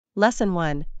Lesson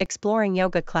 1: Exploring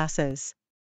yoga classes.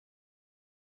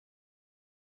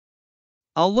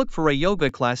 I'll look for a yoga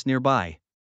class nearby.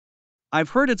 I've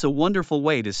heard it's a wonderful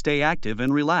way to stay active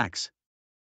and relax.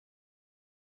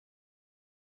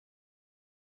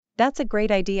 That's a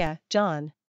great idea,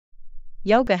 John.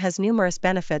 Yoga has numerous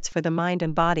benefits for the mind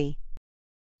and body.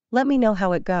 Let me know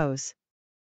how it goes.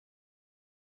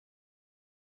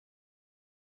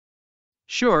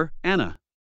 Sure, Anna.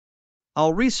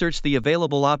 I'll research the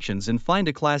available options and find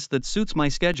a class that suits my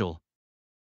schedule.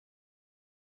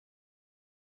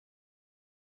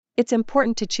 It's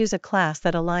important to choose a class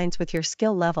that aligns with your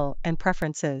skill level and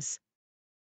preferences.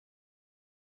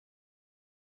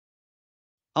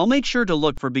 I'll make sure to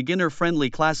look for beginner-friendly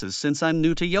classes since I'm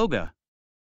new to yoga.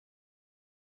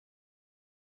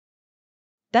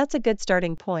 That's a good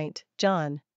starting point,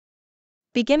 John.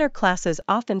 Beginner classes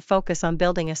often focus on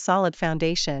building a solid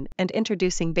foundation and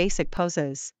introducing basic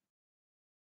poses.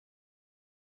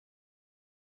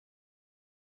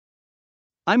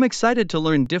 I'm excited to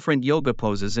learn different yoga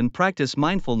poses and practice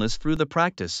mindfulness through the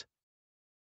practice.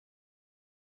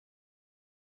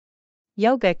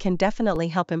 Yoga can definitely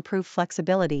help improve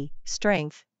flexibility,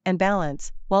 strength, and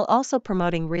balance, while also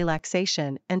promoting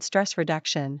relaxation and stress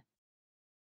reduction.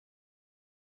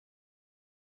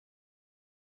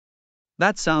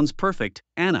 That sounds perfect,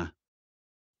 Anna.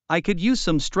 I could use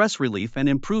some stress relief and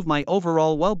improve my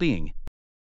overall well-being.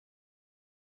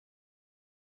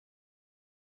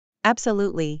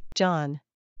 Absolutely, John.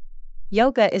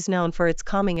 Yoga is known for its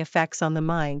calming effects on the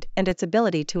mind and its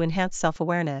ability to enhance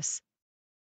self-awareness.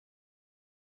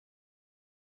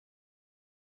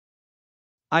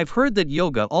 I've heard that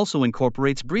yoga also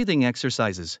incorporates breathing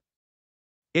exercises.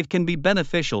 It can be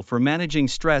beneficial for managing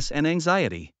stress and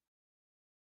anxiety.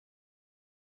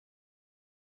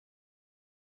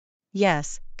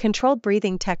 Yes, controlled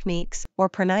breathing techniques, or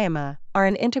pranayama, are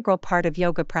an integral part of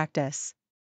yoga practice.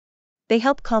 They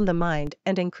help calm the mind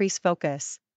and increase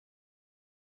focus.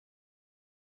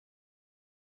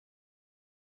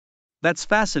 That's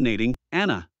fascinating,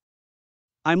 Anna.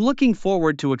 I'm looking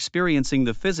forward to experiencing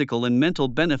the physical and mental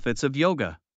benefits of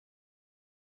yoga.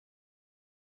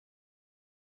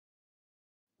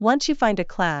 Once you find a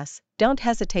class, don't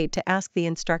hesitate to ask the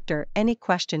instructor any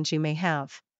questions you may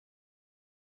have.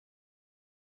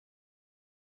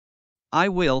 I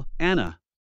will, Anna.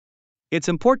 It's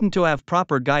important to have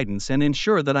proper guidance and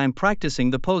ensure that I'm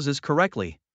practicing the poses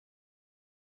correctly.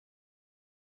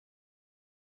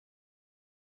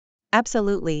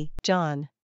 Absolutely, John.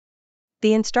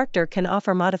 The instructor can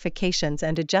offer modifications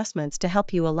and adjustments to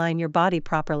help you align your body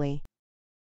properly.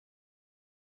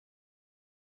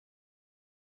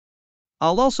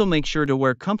 I'll also make sure to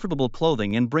wear comfortable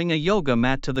clothing and bring a yoga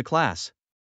mat to the class.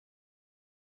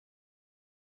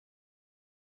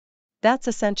 That's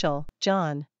essential,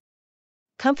 John.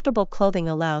 Comfortable clothing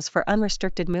allows for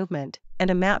unrestricted movement, and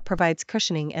a mat provides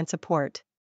cushioning and support.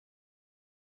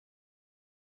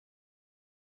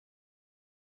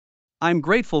 I'm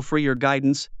grateful for your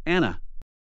guidance, Anna.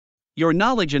 Your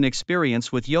knowledge and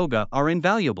experience with yoga are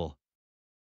invaluable.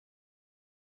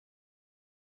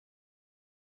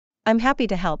 I'm happy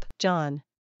to help, John.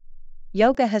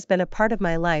 Yoga has been a part of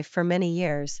my life for many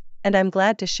years, and I'm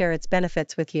glad to share its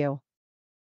benefits with you.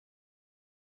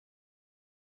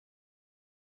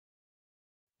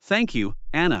 Thank you,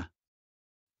 Anna.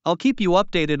 I'll keep you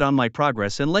updated on my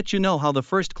progress and let you know how the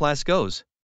first class goes.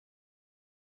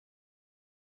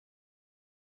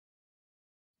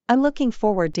 I'm looking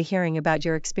forward to hearing about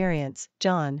your experience,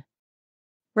 John.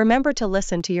 Remember to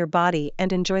listen to your body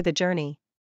and enjoy the journey.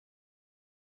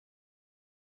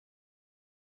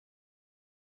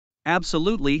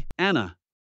 Absolutely, Anna.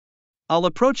 I'll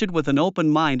approach it with an open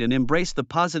mind and embrace the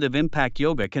positive impact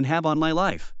yoga can have on my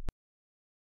life.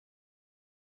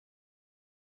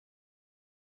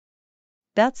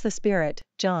 That's the spirit,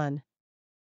 John.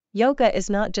 Yoga is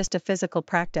not just a physical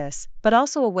practice, but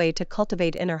also a way to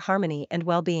cultivate inner harmony and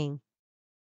well-being.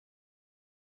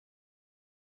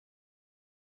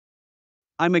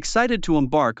 I'm excited to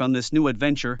embark on this new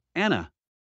adventure, Anna.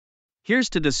 Here's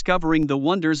to discovering the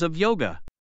wonders of yoga.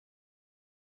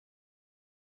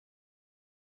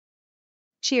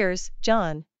 Cheers,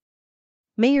 John.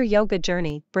 May your yoga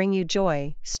journey bring you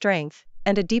joy, strength,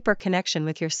 and a deeper connection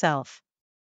with yourself.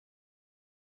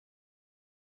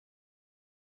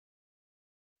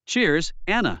 Cheers,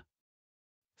 Anna.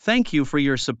 Thank you for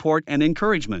your support and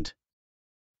encouragement.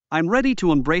 I'm ready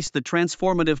to embrace the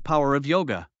transformative power of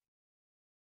yoga.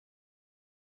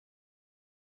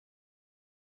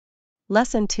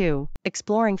 Lesson 2: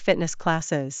 Exploring fitness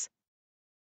classes.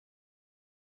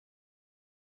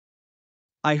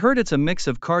 I heard it's a mix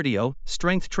of cardio,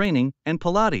 strength training, and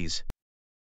Pilates.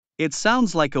 It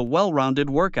sounds like a well rounded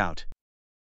workout.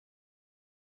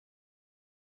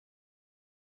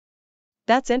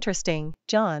 That's interesting,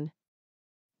 John.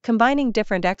 Combining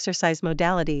different exercise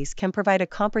modalities can provide a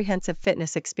comprehensive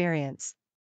fitness experience.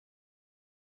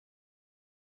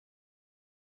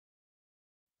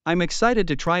 I'm excited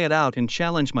to try it out and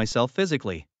challenge myself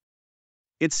physically.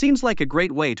 It seems like a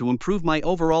great way to improve my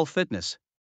overall fitness.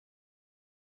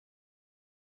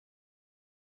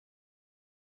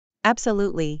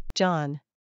 Absolutely, John.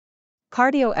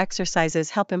 Cardio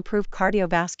exercises help improve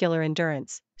cardiovascular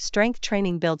endurance, strength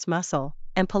training builds muscle,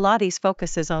 and Pilates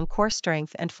focuses on core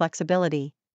strength and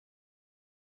flexibility.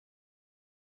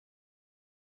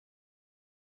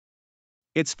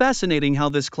 It's fascinating how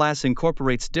this class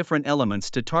incorporates different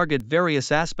elements to target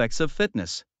various aspects of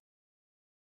fitness.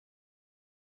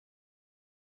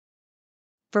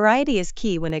 Variety is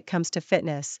key when it comes to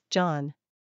fitness, John.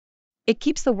 It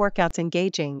keeps the workouts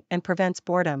engaging and prevents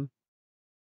boredom.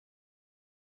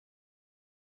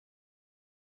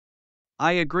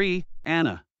 I agree,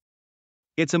 Anna.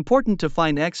 It's important to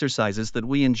find exercises that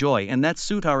we enjoy and that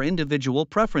suit our individual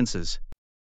preferences.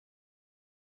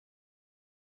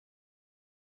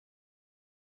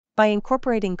 By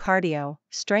incorporating cardio,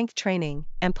 strength training,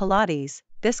 and Pilates,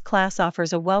 this class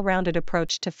offers a well-rounded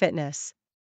approach to fitness.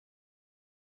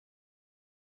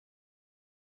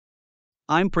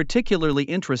 I'm particularly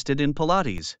interested in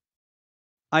Pilates.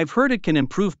 I've heard it can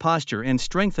improve posture and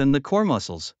strengthen the core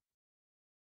muscles.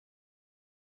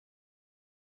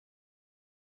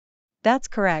 That's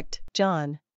correct,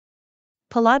 John.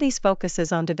 Pilates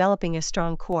focuses on developing a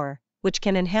strong core, which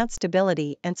can enhance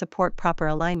stability and support proper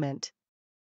alignment.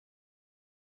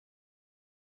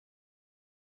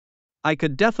 I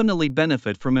could definitely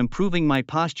benefit from improving my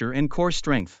posture and core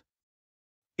strength.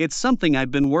 It's something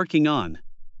I've been working on.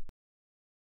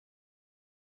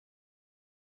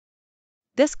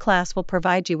 This class will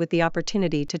provide you with the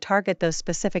opportunity to target those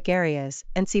specific areas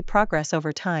and see progress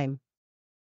over time.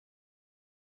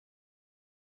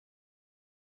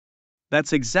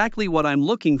 That's exactly what I'm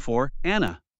looking for,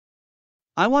 Anna.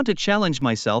 I want to challenge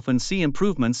myself and see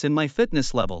improvements in my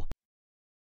fitness level.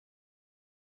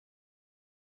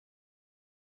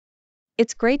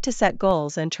 It's great to set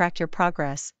goals and track your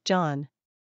progress, John.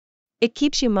 It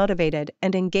keeps you motivated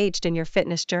and engaged in your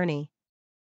fitness journey.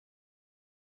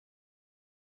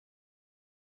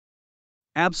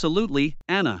 Absolutely,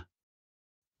 Anna.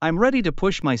 I'm ready to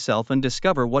push myself and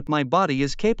discover what my body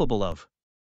is capable of.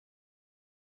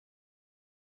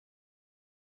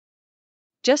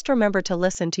 Just remember to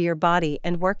listen to your body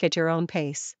and work at your own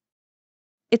pace.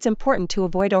 It's important to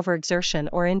avoid overexertion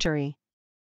or injury.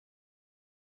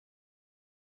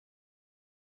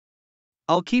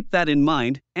 I'll keep that in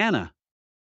mind, Anna.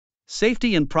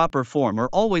 Safety and proper form are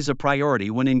always a priority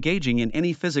when engaging in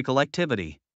any physical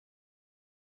activity.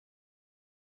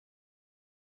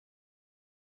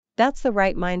 That's the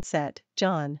right mindset,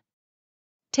 John.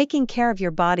 Taking care of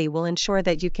your body will ensure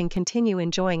that you can continue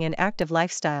enjoying an active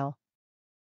lifestyle.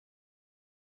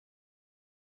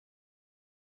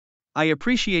 I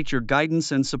appreciate your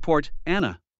guidance and support,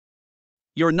 Anna.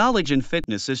 Your knowledge in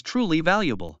fitness is truly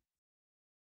valuable.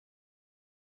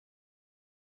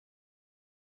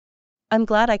 I'm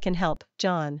glad I can help,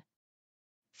 John.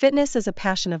 Fitness is a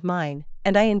passion of mine,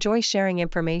 and I enjoy sharing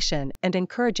information and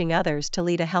encouraging others to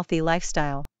lead a healthy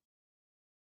lifestyle.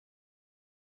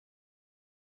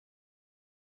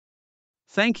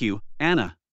 Thank you,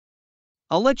 Anna.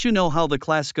 I'll let you know how the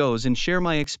class goes and share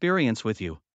my experience with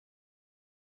you.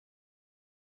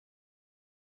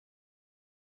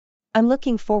 I'm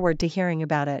looking forward to hearing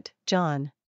about it,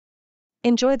 John.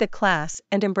 Enjoy the class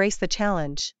and embrace the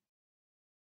challenge.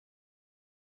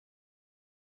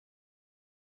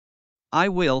 I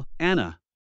will, Anna.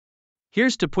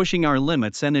 Here's to pushing our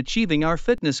limits and achieving our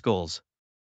fitness goals.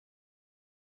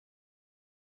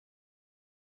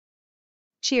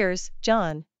 Cheers,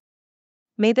 John.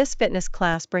 May this fitness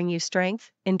class bring you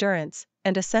strength, endurance,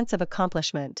 and a sense of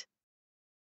accomplishment.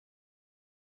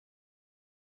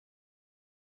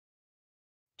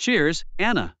 Cheers,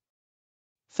 Anna.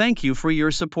 Thank you for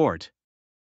your support.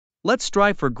 Let's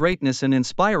strive for greatness and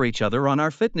inspire each other on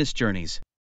our fitness journeys.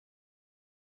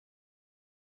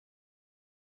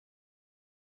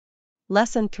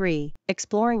 Lesson 3: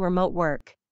 Exploring remote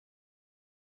work.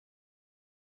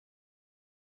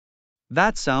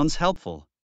 That sounds helpful.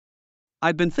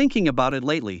 I've been thinking about it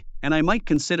lately, and I might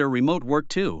consider remote work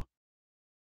too.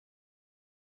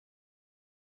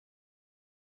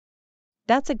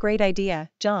 That's a great idea,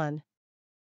 John.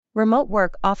 Remote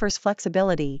work offers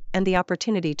flexibility and the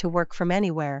opportunity to work from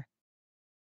anywhere.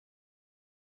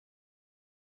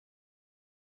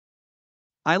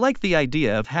 I like the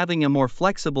idea of having a more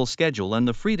flexible schedule and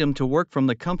the freedom to work from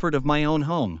the comfort of my own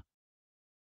home.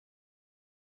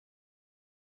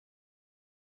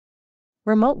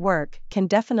 Remote work can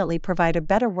definitely provide a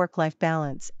better work-life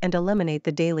balance and eliminate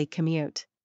the daily commute.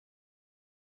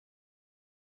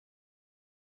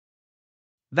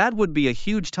 That would be a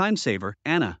huge time saver,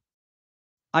 Anna.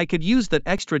 I could use that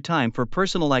extra time for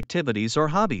personal activities or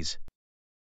hobbies.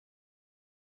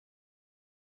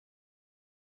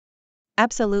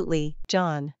 Absolutely,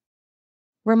 John.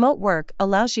 Remote work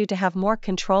allows you to have more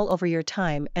control over your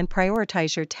time and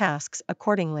prioritize your tasks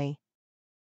accordingly.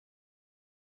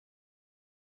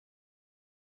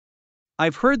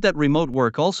 I've heard that remote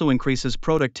work also increases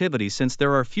productivity since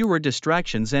there are fewer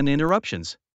distractions and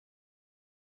interruptions.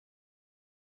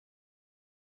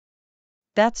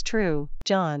 That's true,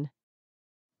 John.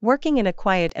 Working in a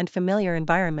quiet and familiar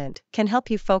environment can help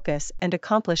you focus and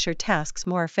accomplish your tasks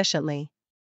more efficiently.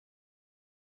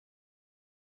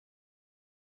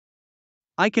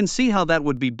 I can see how that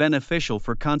would be beneficial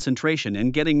for concentration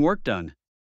and getting work done.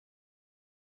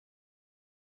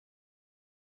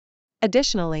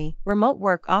 Additionally, remote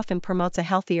work often promotes a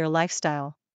healthier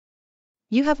lifestyle.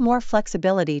 You have more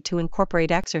flexibility to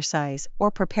incorporate exercise or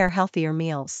prepare healthier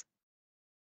meals.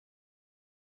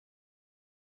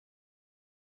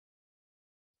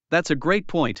 That's a great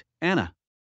point, Anna.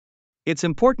 It's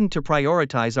important to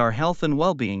prioritize our health and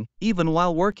well being, even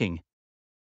while working.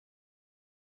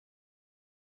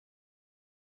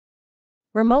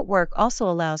 Remote work also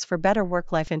allows for better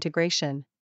work-life integration.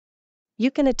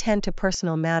 You can attend to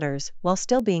personal matters while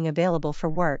still being available for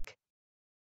work.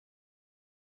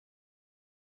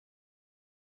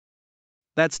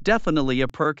 That's definitely a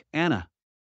perk, Anna.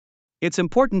 It's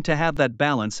important to have that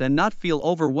balance and not feel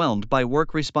overwhelmed by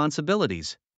work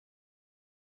responsibilities.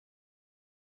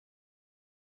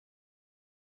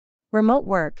 Remote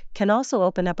work can also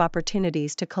open up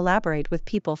opportunities to collaborate with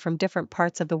people from different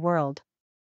parts of the world.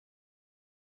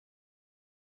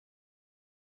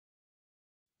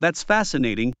 That's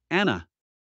fascinating, Anna.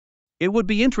 It would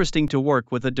be interesting to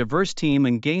work with a diverse team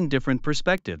and gain different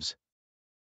perspectives.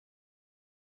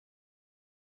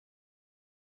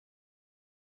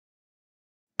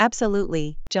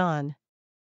 Absolutely, John.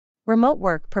 Remote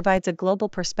work provides a global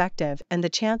perspective and the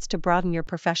chance to broaden your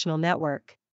professional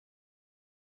network.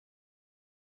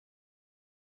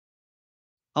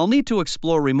 I'll need to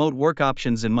explore remote work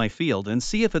options in my field and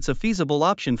see if it's a feasible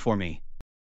option for me.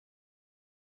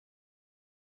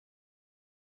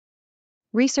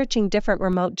 Researching different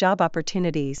remote job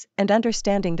opportunities and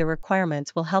understanding the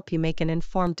requirements will help you make an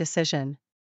informed decision.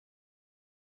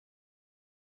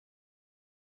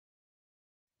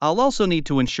 I'll also need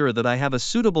to ensure that I have a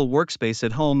suitable workspace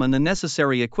at home and the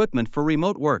necessary equipment for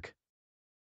remote work.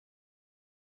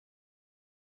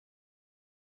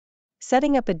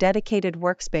 Setting up a dedicated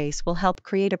workspace will help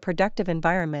create a productive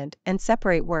environment and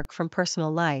separate work from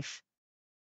personal life.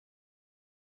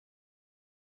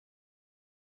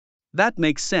 That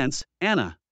makes sense,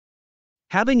 Anna.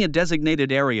 Having a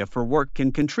designated area for work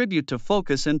can contribute to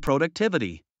focus and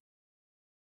productivity.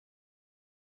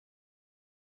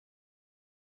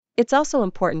 It's also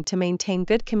important to maintain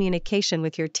good communication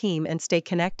with your team and stay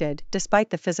connected despite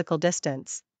the physical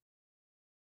distance.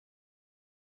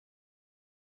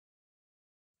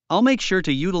 I'll make sure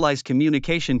to utilize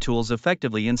communication tools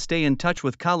effectively and stay in touch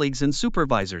with colleagues and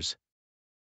supervisors.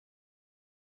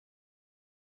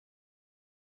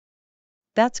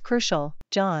 That's crucial,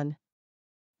 John.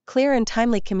 Clear and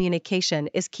timely communication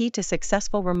is key to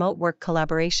successful remote work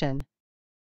collaboration.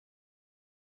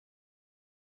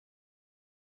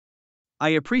 I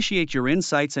appreciate your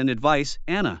insights and advice,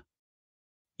 Anna.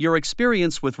 Your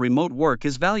experience with remote work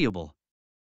is valuable.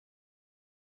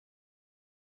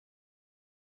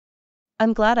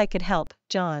 I'm glad I could help,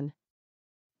 John.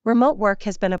 Remote work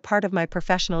has been a part of my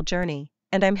professional journey,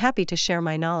 and I'm happy to share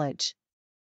my knowledge.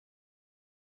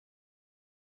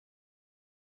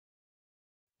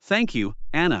 Thank you,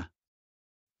 Anna.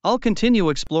 I'll continue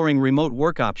exploring remote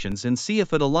work options and see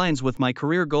if it aligns with my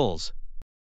career goals.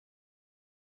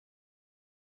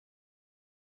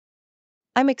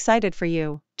 I'm excited for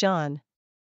you, John.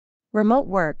 Remote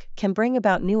work can bring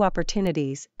about new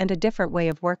opportunities and a different way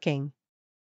of working.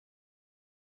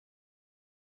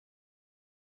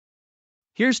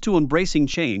 Here's to embracing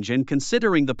change and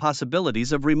considering the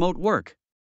possibilities of remote work.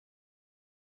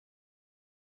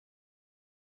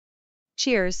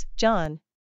 Cheers, John.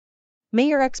 May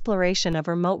your exploration of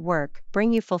remote work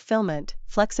bring you fulfillment,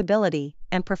 flexibility,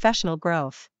 and professional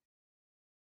growth.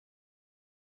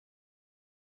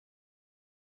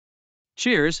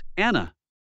 Cheers, Anna.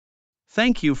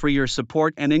 Thank you for your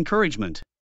support and encouragement.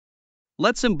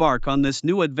 Let's embark on this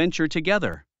new adventure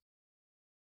together.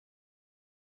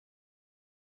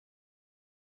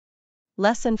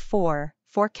 Lesson 4,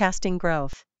 Forecasting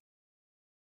Growth.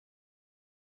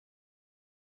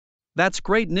 That's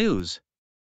great news.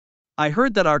 I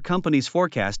heard that our company's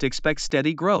forecast expects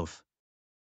steady growth.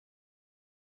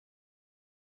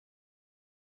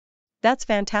 That's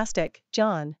fantastic,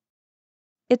 John.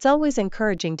 It's always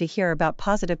encouraging to hear about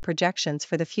positive projections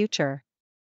for the future.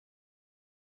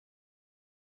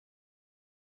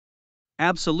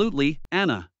 Absolutely,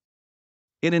 Anna.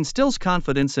 It instills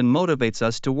confidence and motivates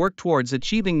us to work towards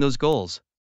achieving those goals.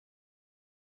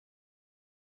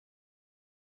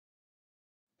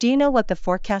 Do you know what the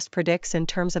forecast predicts in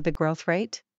terms of the growth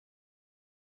rate?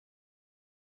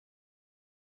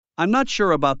 I'm not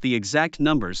sure about the exact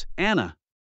numbers, Anna.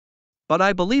 But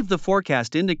I believe the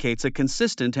forecast indicates a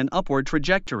consistent and upward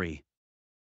trajectory.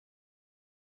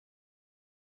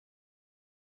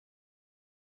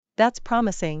 That's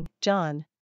promising, John.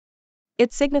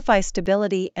 It signifies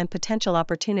stability and potential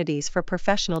opportunities for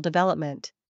professional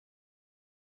development.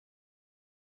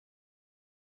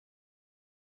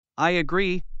 I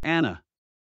agree, Anna.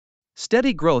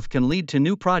 Steady growth can lead to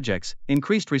new projects,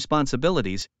 increased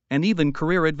responsibilities, and even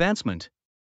career advancement.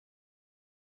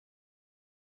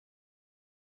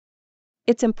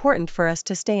 It's important for us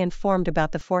to stay informed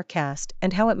about the forecast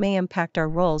and how it may impact our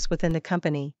roles within the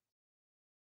company.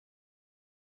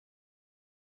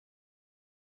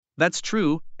 That's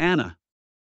true, Anna.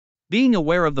 Being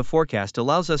aware of the forecast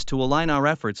allows us to align our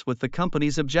efforts with the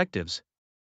company's objectives.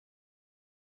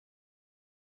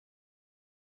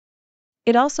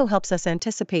 It also helps us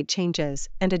anticipate changes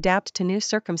and adapt to new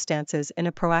circumstances in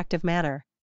a proactive manner.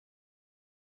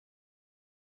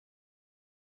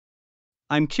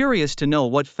 I'm curious to know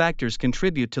what factors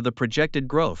contribute to the projected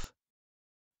growth.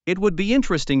 It would be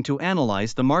interesting to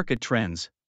analyze the market trends.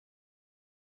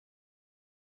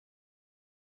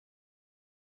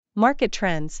 Market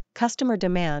trends, customer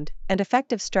demand, and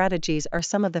effective strategies are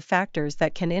some of the factors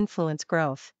that can influence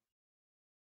growth.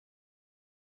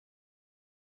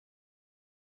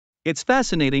 It's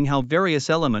fascinating how various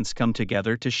elements come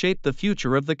together to shape the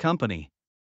future of the company.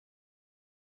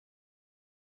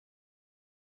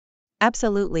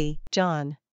 Absolutely,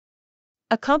 John.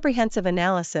 A comprehensive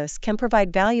analysis can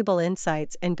provide valuable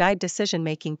insights and guide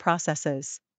decision-making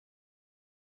processes.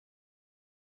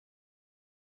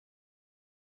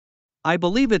 I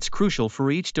believe it's crucial for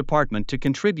each department to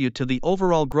contribute to the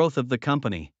overall growth of the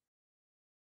company.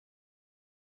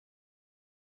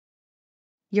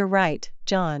 You're right,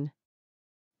 John.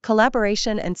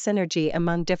 Collaboration and synergy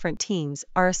among different teams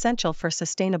are essential for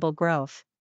sustainable growth.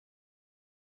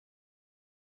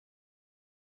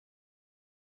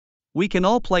 We can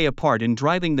all play a part in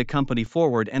driving the company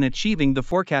forward and achieving the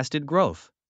forecasted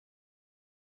growth.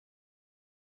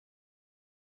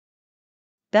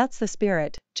 That's the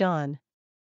spirit, John.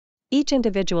 Each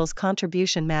individual's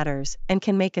contribution matters and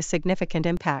can make a significant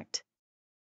impact.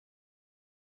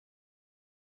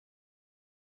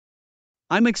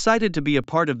 I'm excited to be a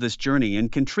part of this journey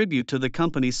and contribute to the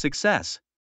company's success.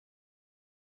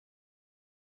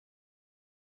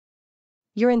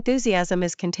 Your enthusiasm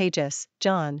is contagious,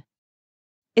 John.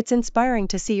 It's inspiring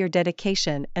to see your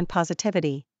dedication and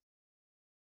positivity.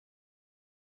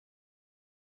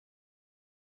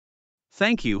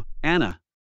 Thank you, Anna.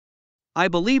 I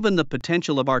believe in the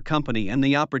potential of our company and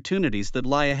the opportunities that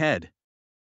lie ahead.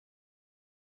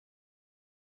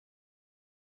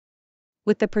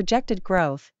 With the projected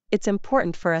growth, it's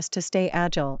important for us to stay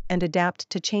agile and adapt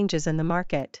to changes in the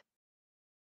market.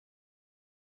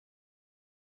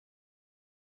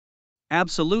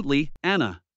 Absolutely,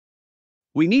 Anna.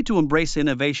 We need to embrace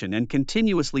innovation and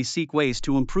continuously seek ways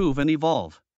to improve and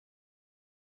evolve.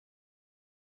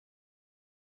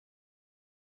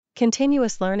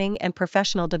 Continuous learning and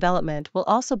professional development will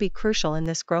also be crucial in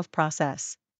this growth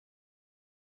process.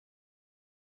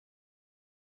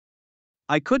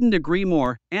 I couldn't agree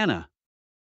more, Anna.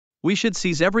 We should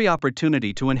seize every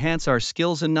opportunity to enhance our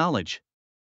skills and knowledge.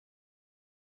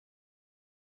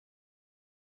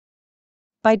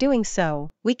 By doing so,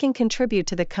 we can contribute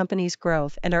to the company's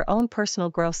growth and our own personal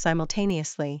growth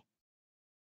simultaneously.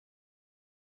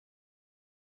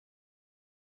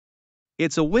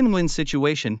 It's a win-win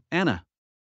situation, Anna.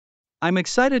 I'm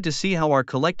excited to see how our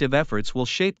collective efforts will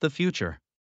shape the future.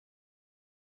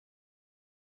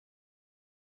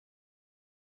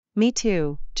 Me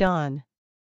too, John.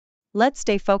 Let's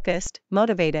stay focused,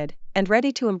 motivated, and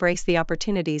ready to embrace the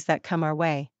opportunities that come our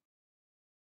way.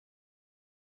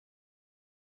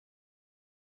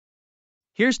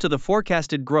 Here's to the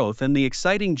forecasted growth and the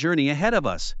exciting journey ahead of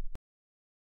us.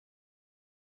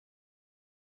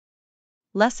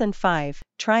 Lesson 5,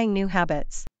 Trying New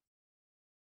Habits.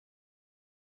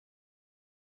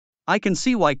 I can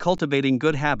see why cultivating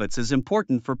good habits is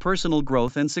important for personal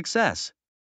growth and success.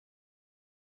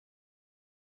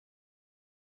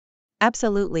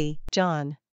 Absolutely,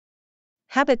 John.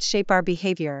 Habits shape our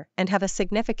behavior and have a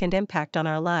significant impact on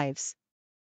our lives.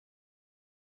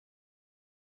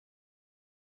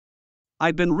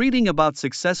 I've been reading about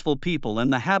successful people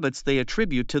and the habits they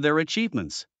attribute to their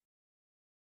achievements.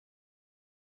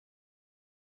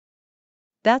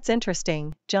 That's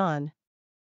interesting, John.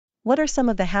 What are some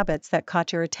of the habits that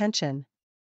caught your attention?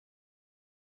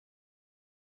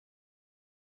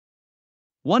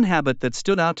 One habit that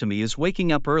stood out to me is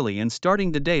waking up early and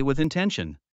starting the day with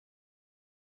intention.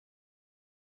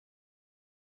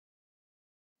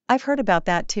 I've heard about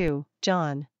that too,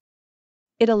 John.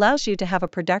 It allows you to have a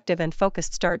productive and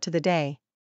focused start to the day.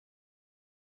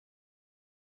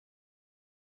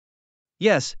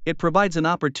 Yes, it provides an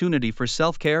opportunity for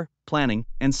self care, planning,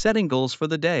 and setting goals for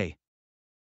the day.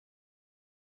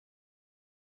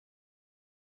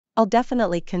 I'll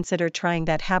definitely consider trying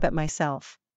that habit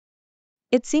myself.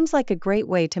 It seems like a great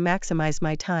way to maximize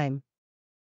my time.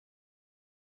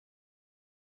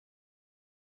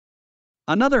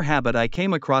 Another habit I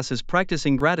came across is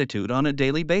practicing gratitude on a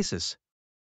daily basis.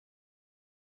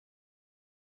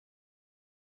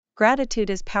 Gratitude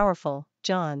is powerful,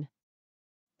 John.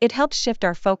 It helps shift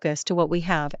our focus to what we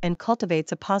have and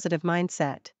cultivates a positive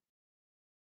mindset.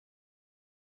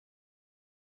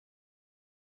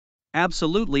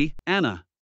 Absolutely, Anna.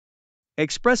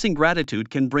 Expressing gratitude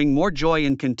can bring more joy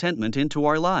and contentment into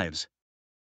our lives.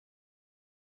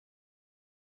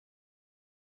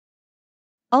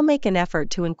 I'll make an effort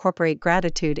to incorporate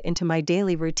gratitude into my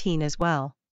daily routine as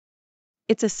well.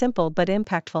 It's a simple but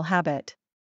impactful habit.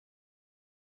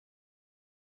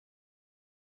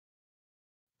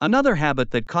 Another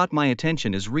habit that caught my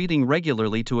attention is reading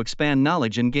regularly to expand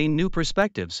knowledge and gain new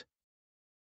perspectives.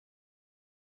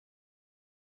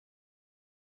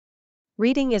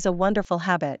 Reading is a wonderful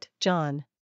habit, John.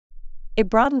 It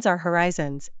broadens our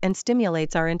horizons and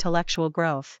stimulates our intellectual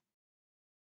growth.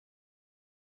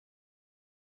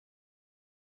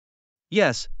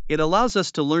 Yes, it allows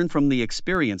us to learn from the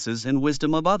experiences and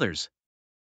wisdom of others.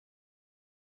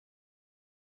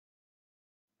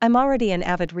 I'm already an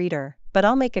avid reader, but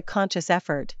I'll make a conscious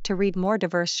effort to read more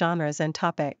diverse genres and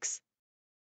topics.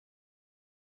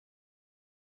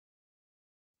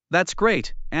 That's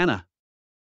great, Anna.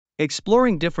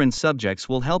 Exploring different subjects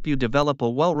will help you develop a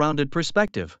well rounded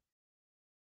perspective.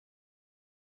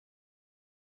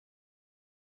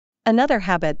 Another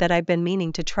habit that I've been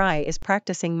meaning to try is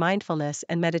practicing mindfulness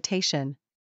and meditation.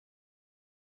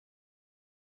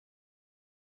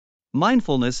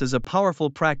 Mindfulness is a powerful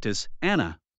practice,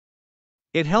 Anna.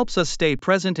 It helps us stay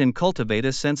present and cultivate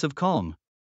a sense of calm.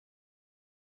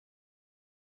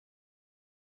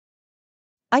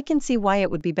 I can see why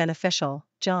it would be beneficial,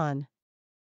 John.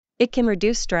 It can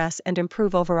reduce stress and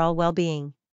improve overall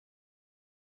well-being.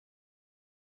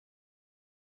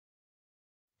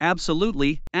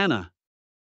 Absolutely, Anna.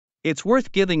 It's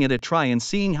worth giving it a try and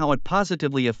seeing how it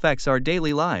positively affects our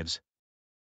daily lives.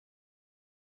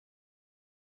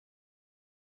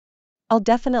 I'll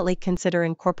definitely consider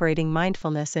incorporating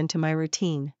mindfulness into my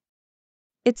routine.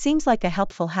 It seems like a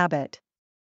helpful habit.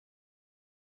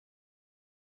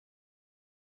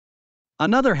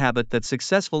 Another habit that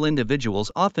successful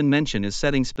individuals often mention is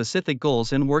setting specific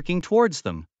goals and working towards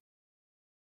them.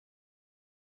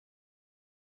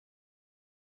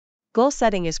 Goal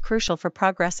setting is crucial for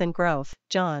progress and growth,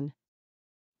 John.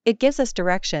 It gives us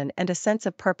direction and a sense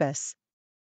of purpose.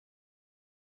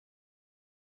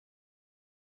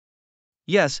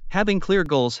 Yes, having clear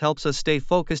goals helps us stay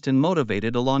focused and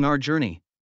motivated along our journey.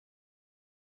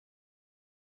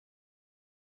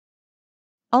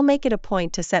 I'll make it a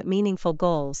point to set meaningful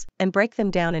goals and break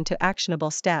them down into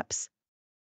actionable steps.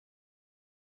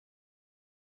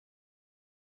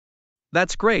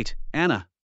 That's great, Anna.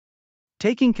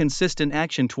 Taking consistent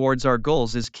action towards our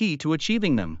goals is key to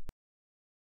achieving them.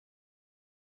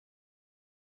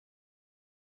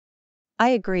 I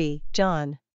agree,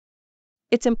 John.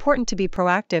 It's important to be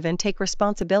proactive and take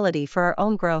responsibility for our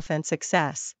own growth and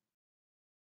success.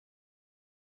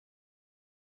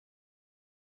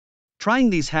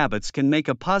 Trying these habits can make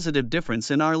a positive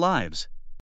difference in our lives.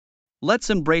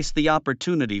 Let's embrace the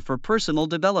opportunity for personal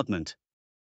development.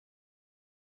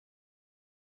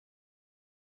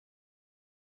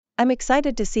 I'm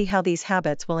excited to see how these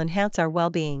habits will enhance our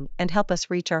well-being and help us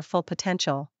reach our full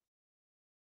potential.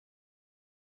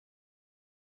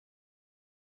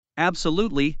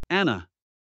 Absolutely, Anna.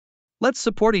 Let's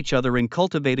support each other in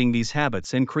cultivating these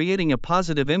habits and creating a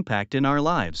positive impact in our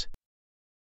lives.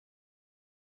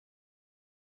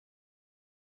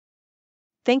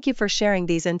 Thank you for sharing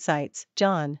these insights,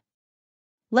 John.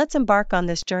 Let's embark on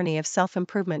this journey of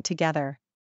self-improvement together.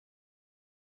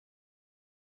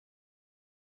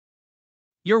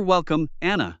 You're welcome,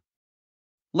 Anna.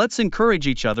 Let's encourage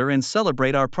each other and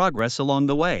celebrate our progress along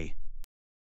the way.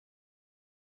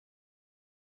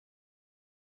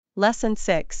 Lesson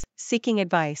 6: Seeking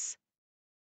Advice.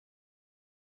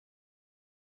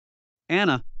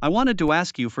 Anna, I wanted to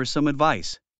ask you for some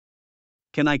advice.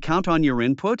 Can I count on your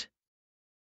input?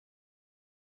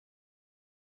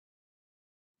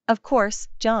 Of course,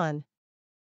 John.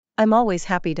 I'm always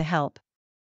happy to help.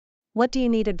 What do you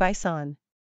need advice on?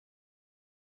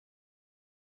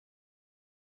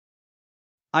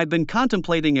 I've been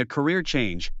contemplating a career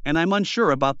change, and I'm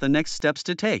unsure about the next steps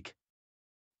to take.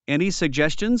 Any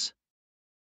suggestions?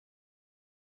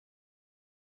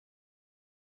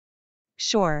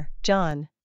 Sure, John.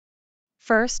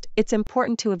 First, it's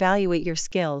important to evaluate your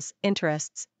skills,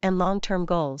 interests, and long-term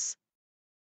goals.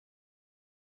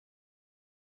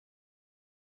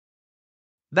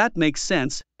 That makes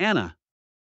sense, Anna.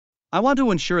 I want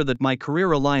to ensure that my career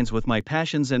aligns with my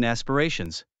passions and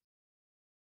aspirations.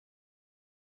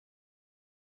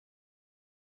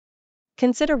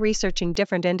 Consider researching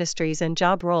different industries and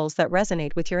job roles that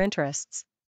resonate with your interests.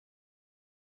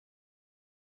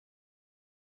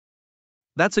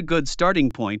 That's a good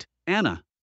starting point, Anna.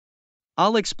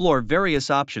 I'll explore various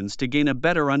options to gain a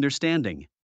better understanding.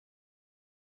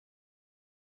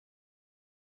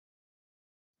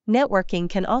 Networking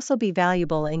can also be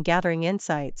valuable in gathering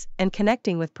insights and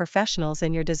connecting with professionals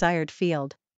in your desired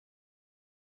field.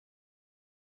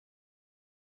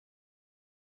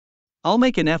 I'll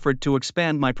make an effort to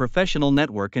expand my professional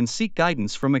network and seek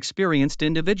guidance from experienced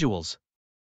individuals.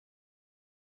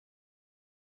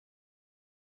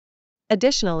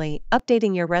 Additionally,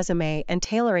 updating your resume and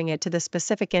tailoring it to the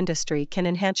specific industry can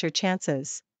enhance your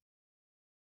chances.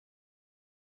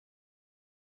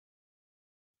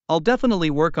 I'll definitely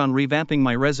work on revamping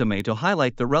my resume to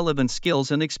highlight the relevant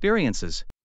skills and experiences.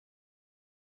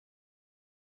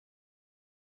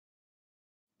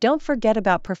 Don't forget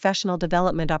about professional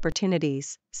development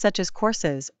opportunities, such as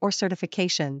courses or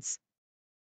certifications.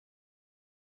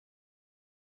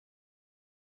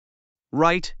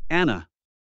 Right, Anna.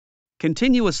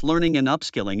 Continuous learning and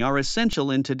upskilling are essential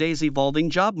in today's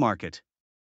evolving job market.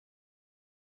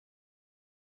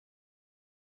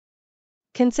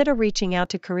 Consider reaching out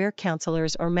to career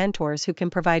counselors or mentors who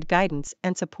can provide guidance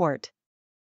and support.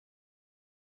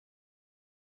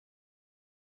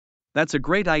 That's a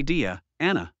great idea,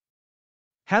 Anna.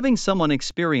 Having someone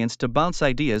experienced to bounce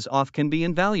ideas off can be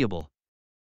invaluable.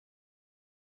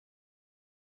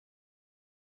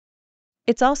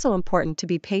 It's also important to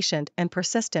be patient and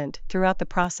persistent throughout the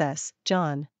process,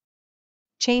 John.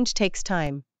 Change takes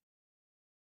time.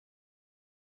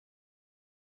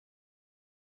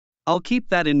 I'll keep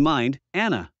that in mind,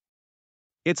 Anna.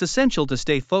 It's essential to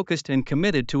stay focused and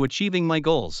committed to achieving my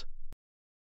goals.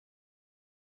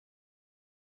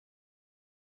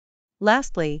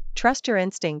 Lastly, trust your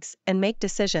instincts and make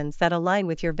decisions that align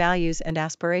with your values and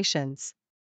aspirations.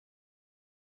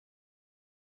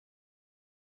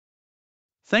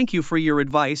 Thank you for your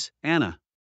advice, Anna.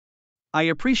 I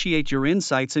appreciate your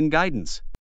insights and guidance.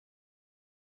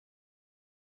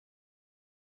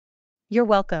 You're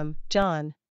welcome,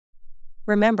 John.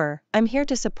 Remember, I'm here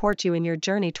to support you in your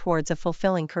journey towards a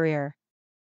fulfilling career.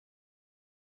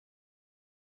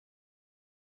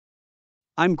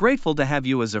 I'm grateful to have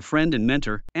you as a friend and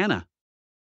mentor, Anna.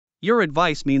 Your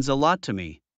advice means a lot to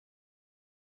me.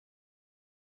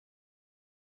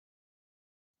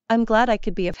 I'm glad I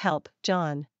could be of help,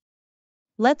 John.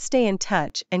 Let's stay in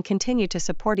touch and continue to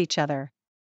support each other.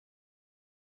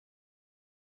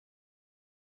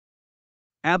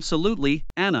 Absolutely,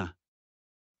 Anna.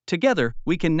 Together,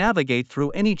 we can navigate through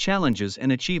any challenges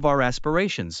and achieve our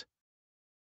aspirations.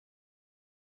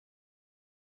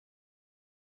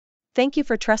 Thank you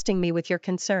for trusting me with your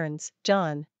concerns,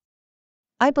 John.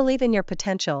 I believe in your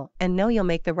potential and know you'll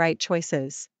make the right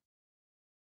choices.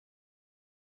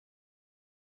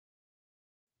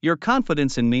 Your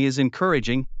confidence in me is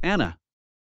encouraging, Anna.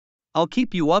 I'll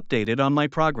keep you updated on my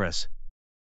progress.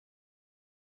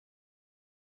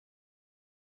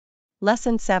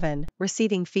 Lesson 7: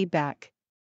 Receiving Feedback.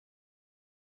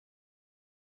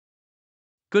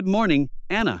 Good morning,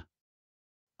 Anna.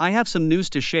 I have some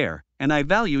news to share, and I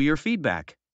value your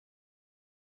feedback.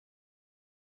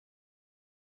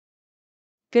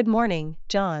 Good morning,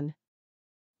 John.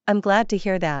 I'm glad to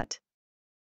hear that.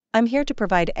 I'm here to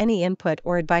provide any input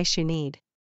or advice you need.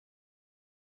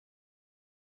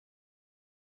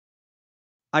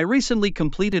 I recently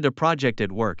completed a project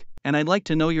at work, and I'd like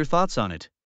to know your thoughts on it.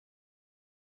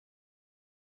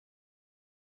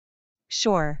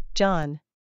 Sure, John.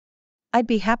 I'd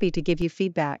be happy to give you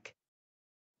feedback.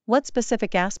 What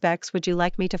specific aspects would you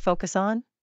like me to focus on?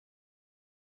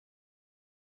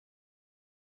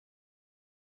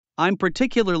 I'm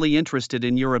particularly interested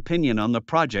in your opinion on the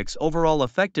project's overall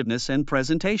effectiveness and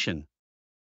presentation.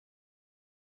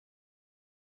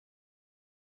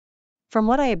 From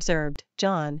what I observed,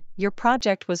 John, your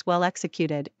project was well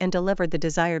executed and delivered the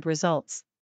desired results.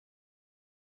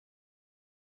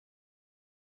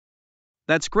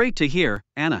 That's great to hear,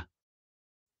 Anna.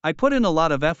 I put in a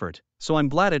lot of effort, so I'm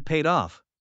glad it paid off.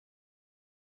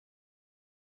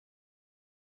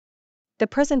 The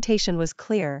presentation was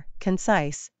clear,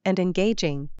 concise, and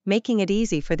engaging, making it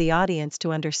easy for the audience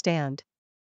to understand.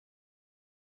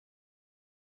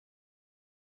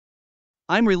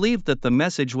 I'm relieved that the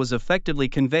message was effectively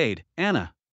conveyed,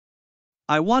 Anna.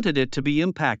 I wanted it to be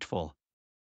impactful.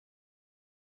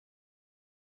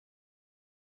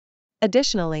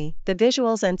 Additionally, the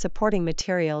visuals and supporting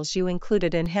materials you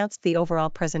included enhanced the overall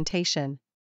presentation.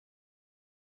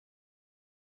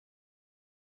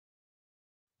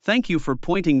 Thank you for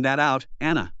pointing that out,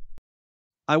 Anna.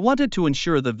 I wanted to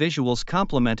ensure the visuals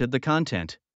complemented the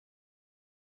content.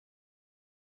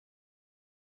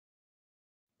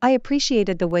 I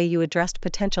appreciated the way you addressed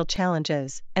potential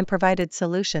challenges and provided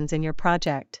solutions in your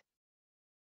project.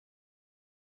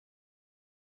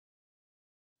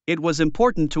 It was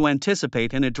important to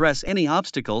anticipate and address any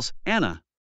obstacles, Anna.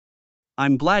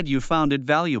 I'm glad you found it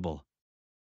valuable.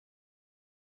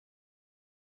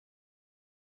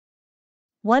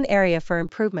 One area for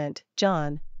improvement,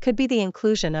 John, could be the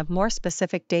inclusion of more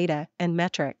specific data and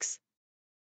metrics.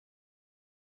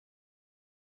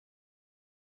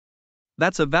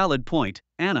 That's a valid point,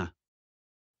 Anna.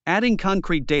 Adding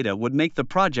concrete data would make the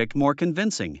project more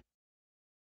convincing.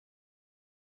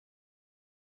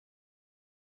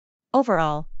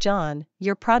 Overall, John,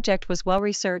 your project was well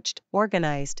researched,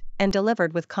 organized, and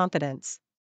delivered with confidence.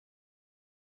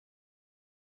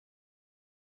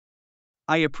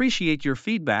 I appreciate your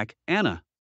feedback, Anna.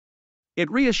 It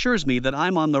reassures me that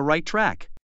I'm on the right track.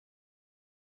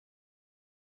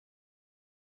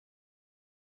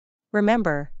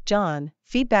 Remember, John,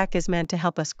 feedback is meant to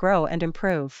help us grow and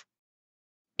improve.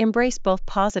 Embrace both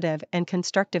positive and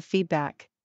constructive feedback.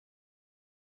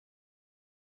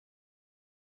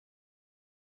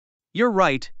 You're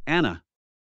right, Anna.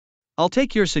 I'll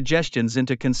take your suggestions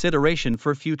into consideration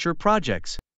for future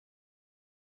projects.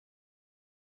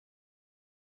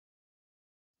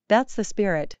 That's the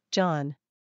spirit, John.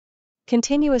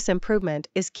 Continuous improvement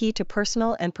is key to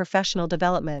personal and professional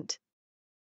development.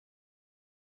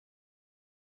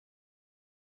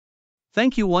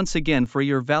 Thank you once again for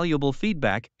your valuable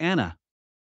feedback, Anna.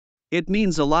 It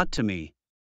means a lot to me.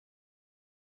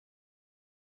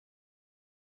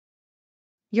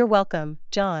 You're welcome,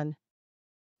 John.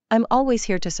 I'm always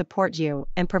here to support you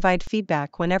and provide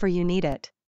feedback whenever you need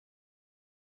it.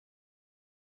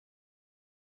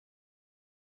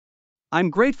 I'm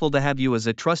grateful to have you as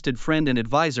a trusted friend and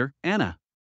advisor, Anna.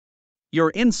 Your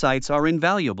insights are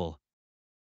invaluable.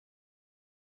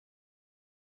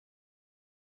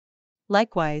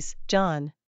 Likewise,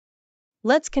 John.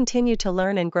 Let's continue to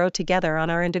learn and grow together on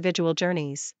our individual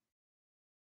journeys.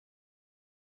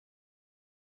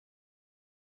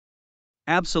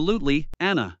 Absolutely,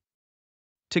 Anna.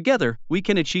 Together, we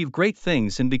can achieve great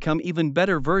things and become even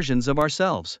better versions of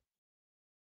ourselves.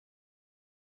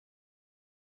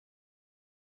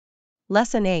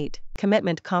 Lesson 8,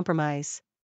 Commitment Compromise.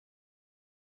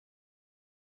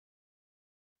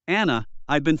 Anna,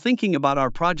 I've been thinking about our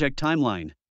project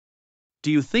timeline.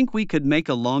 Do you think we could make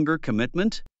a longer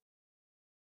commitment?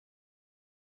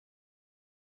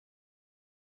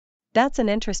 That's an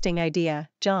interesting idea,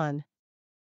 John.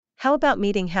 How about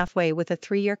meeting halfway with a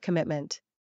 3-year commitment?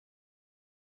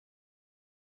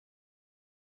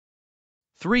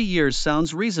 3 years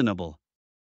sounds reasonable.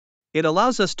 It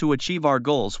allows us to achieve our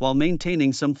goals while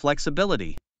maintaining some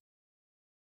flexibility.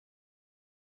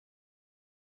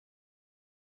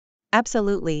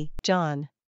 Absolutely, John.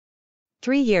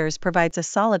 3 years provides a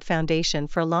solid foundation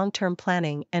for long-term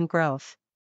planning and growth.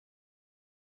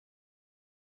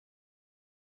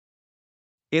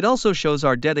 It also shows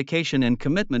our dedication and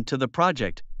commitment to the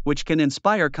project, which can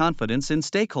inspire confidence in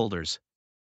stakeholders.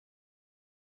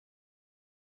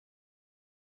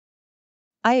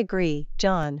 I agree,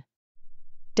 John.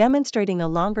 Demonstrating a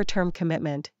longer-term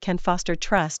commitment can foster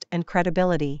trust and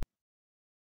credibility.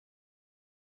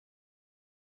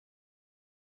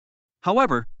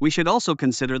 However, we should also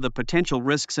consider the potential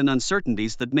risks and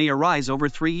uncertainties that may arise over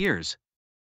 3 years.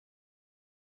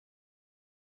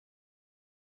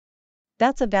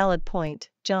 That's a valid point,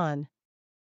 John.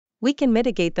 We can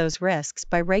mitigate those risks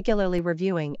by regularly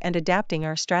reviewing and adapting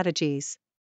our strategies.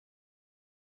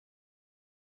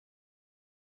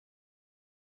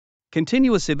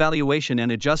 Continuous evaluation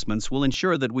and adjustments will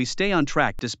ensure that we stay on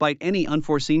track despite any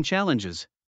unforeseen challenges.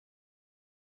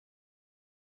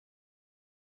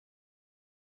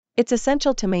 It's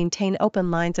essential to maintain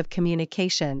open lines of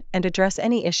communication and address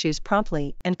any issues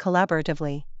promptly and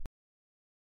collaboratively.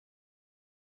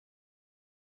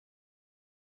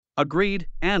 Agreed,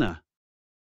 Anna.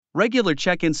 Regular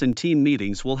check ins and team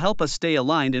meetings will help us stay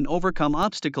aligned and overcome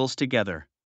obstacles together.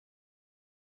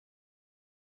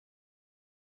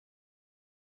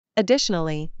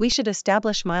 Additionally, we should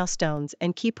establish milestones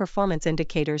and key performance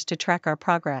indicators to track our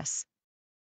progress.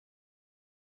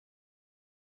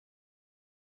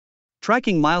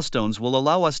 Tracking milestones will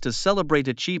allow us to celebrate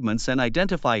achievements and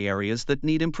identify areas that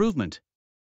need improvement.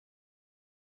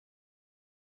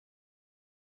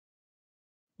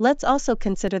 Let's also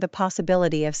consider the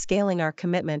possibility of scaling our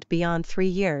commitment beyond 3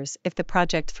 years if the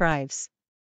project thrives.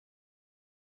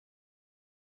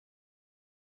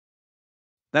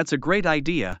 That's a great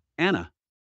idea, Anna.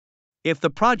 If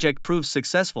the project proves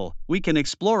successful, we can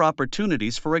explore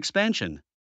opportunities for expansion.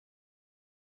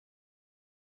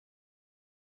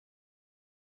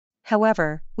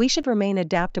 However, we should remain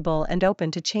adaptable and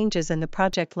open to changes in the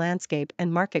project landscape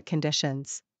and market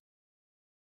conditions.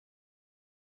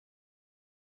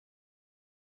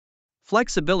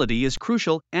 Flexibility is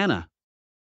crucial, Anna.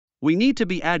 We need to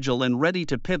be agile and ready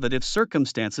to pivot if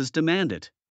circumstances demand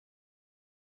it.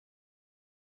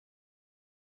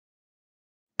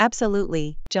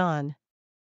 Absolutely, John.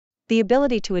 The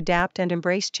ability to adapt and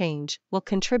embrace change will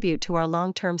contribute to our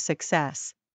long-term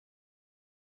success.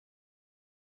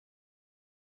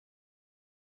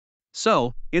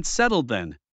 So, it's settled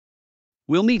then.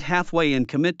 We'll meet halfway and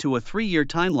commit to a 3-year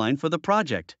timeline for the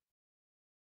project.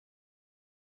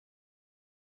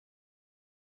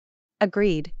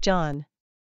 Agreed, John.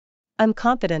 I'm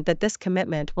confident that this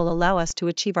commitment will allow us to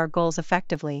achieve our goals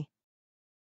effectively.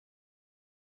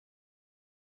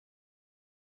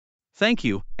 Thank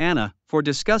you, Anna, for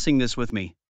discussing this with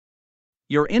me.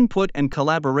 Your input and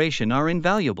collaboration are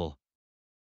invaluable.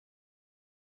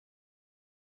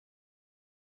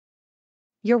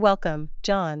 You're welcome,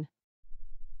 John.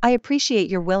 I appreciate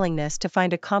your willingness to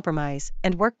find a compromise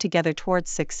and work together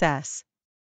towards success.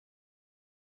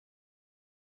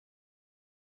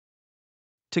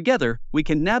 Together, we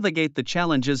can navigate the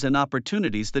challenges and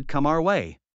opportunities that come our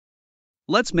way.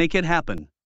 Let's make it happen.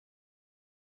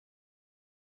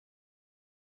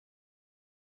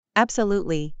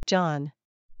 Absolutely, John.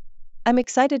 I'm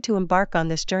excited to embark on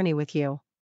this journey with you.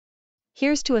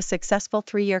 Here's to a successful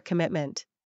 3-year commitment.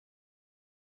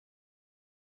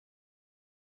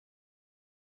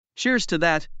 Cheers to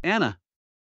that, Anna.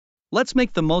 Let's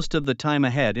make the most of the time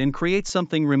ahead and create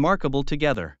something remarkable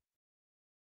together.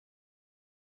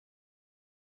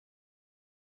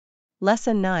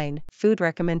 Lesson 9: Food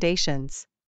Recommendations.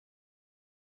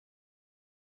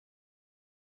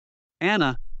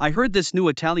 Anna, I heard this new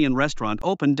Italian restaurant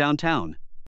opened downtown.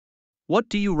 What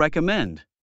do you recommend?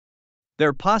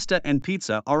 Their pasta and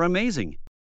pizza are amazing.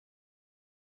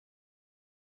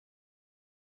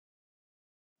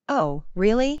 Oh,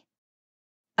 really?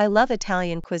 I love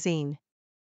Italian cuisine.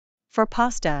 For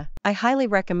pasta, I highly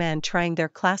recommend trying their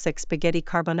classic spaghetti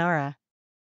carbonara.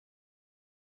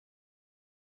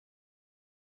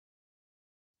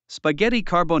 Spaghetti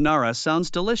carbonara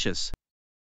sounds delicious.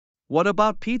 What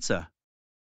about pizza?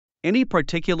 Any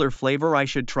particular flavor I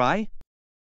should try?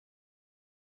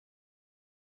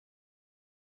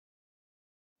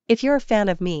 If you're a fan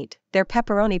of meat, their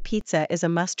pepperoni pizza is a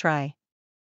must-try.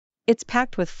 It's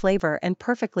packed with flavor and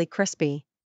perfectly crispy.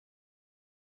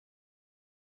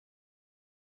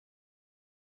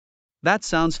 That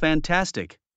sounds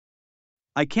fantastic.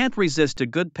 I can't resist a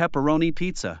good pepperoni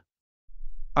pizza.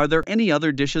 Are there any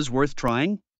other dishes worth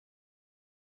trying?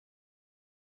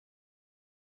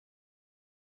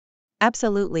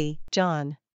 Absolutely,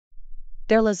 John.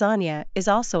 Their lasagna is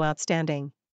also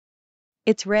outstanding.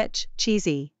 It's rich,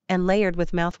 cheesy, and layered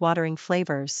with mouth-watering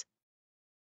flavors.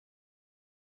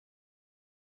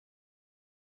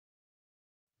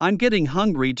 I'm getting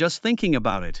hungry just thinking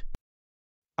about it.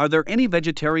 Are there any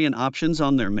vegetarian options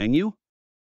on their menu?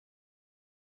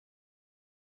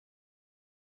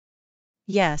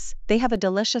 Yes, they have a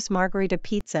delicious margherita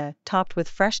pizza topped with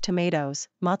fresh tomatoes,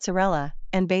 mozzarella,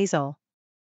 and basil.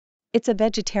 It's a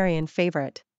vegetarian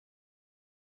favorite.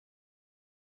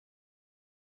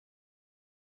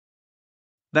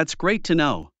 That's great to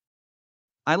know.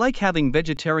 I like having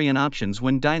vegetarian options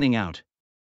when dining out.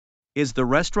 Is the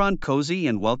restaurant cozy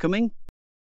and welcoming?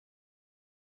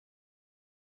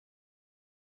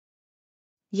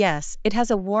 Yes, it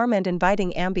has a warm and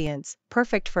inviting ambience,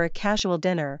 perfect for a casual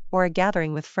dinner or a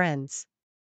gathering with friends.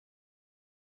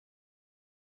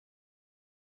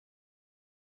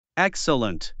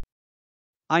 Excellent.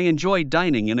 I enjoy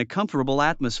dining in a comfortable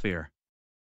atmosphere.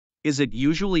 Is it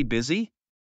usually busy?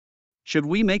 Should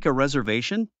we make a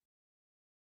reservation?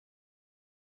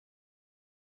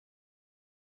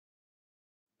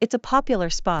 It's a popular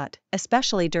spot,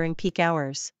 especially during peak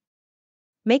hours.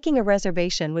 Making a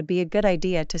reservation would be a good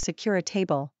idea to secure a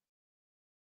table.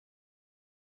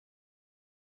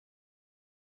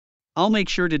 I'll make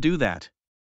sure to do that.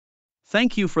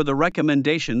 Thank you for the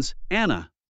recommendations,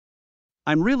 Anna.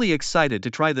 I'm really excited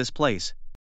to try this place.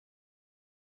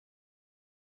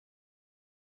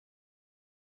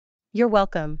 You're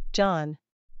welcome, John.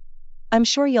 I'm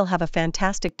sure you'll have a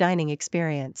fantastic dining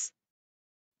experience.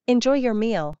 Enjoy your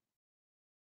meal.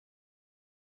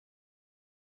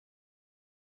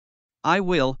 I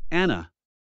will, Anna.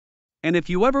 And if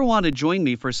you ever want to join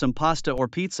me for some pasta or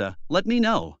pizza, let me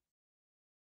know.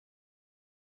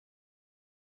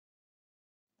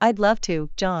 I'd love to,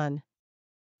 John.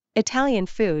 Italian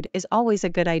food is always a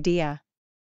good idea.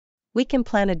 We can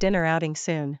plan a dinner outing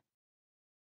soon.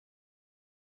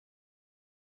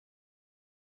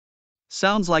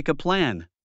 Sounds like a plan.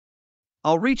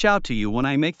 I'll reach out to you when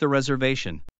I make the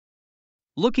reservation.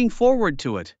 Looking forward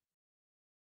to it.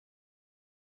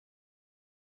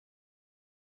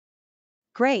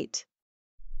 Great.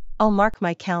 I'll mark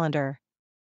my calendar.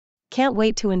 Can't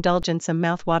wait to indulge in some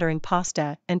mouth-watering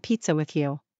pasta and pizza with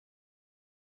you.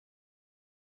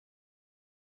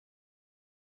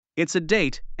 It's a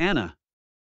date, Anna.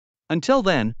 Until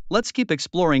then, let's keep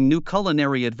exploring new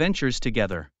culinary adventures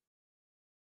together.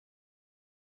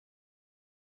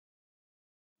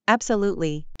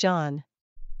 Absolutely, John.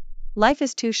 Life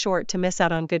is too short to miss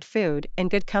out on good food and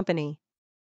good company.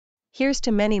 Here's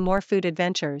to many more food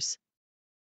adventures.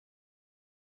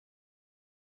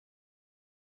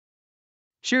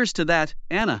 Cheers to that,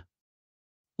 Anna.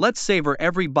 Let's savor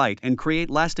every bite and create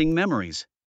lasting memories.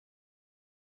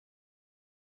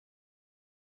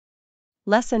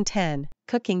 Lesson 10,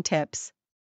 Cooking Tips.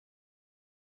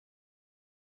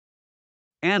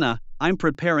 Anna, I'm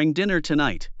preparing dinner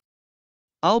tonight.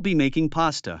 I'll be making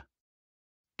pasta.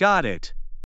 Got it.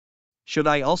 Should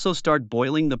I also start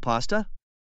boiling the pasta?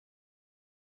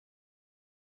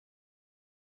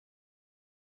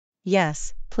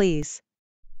 Yes, please.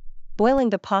 Boiling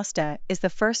the pasta is the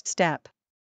first step.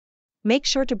 Make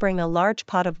sure to bring a large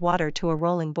pot of water to a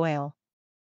rolling boil.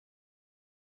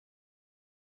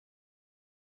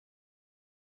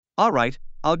 Alright,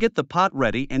 I'll get the pot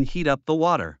ready and heat up the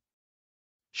water.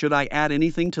 Should I add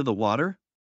anything to the water?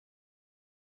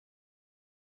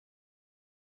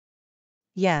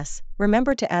 Yes,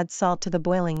 remember to add salt to the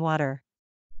boiling water.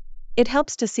 It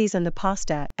helps to season the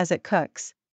pasta as it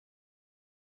cooks.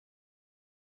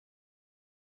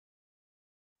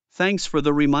 Thanks for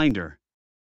the reminder.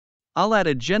 I'll add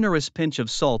a generous pinch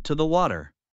of salt to the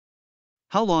water.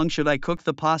 How long should I cook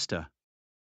the pasta?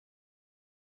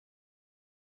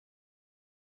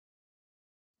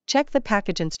 Check the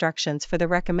package instructions for the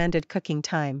recommended cooking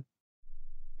time.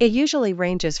 It usually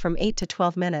ranges from 8 to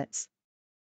 12 minutes.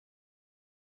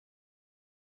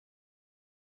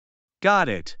 Got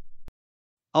it.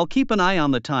 I'll keep an eye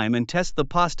on the time and test the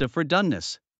pasta for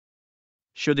doneness.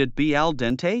 Should it be al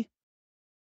dente?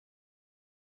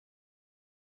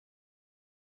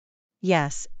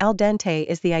 Yes, al dente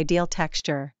is the ideal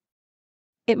texture.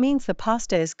 It means the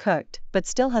pasta is cooked but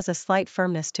still has a slight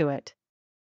firmness to it.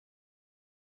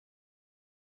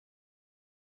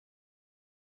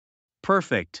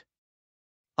 Perfect.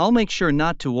 I'll make sure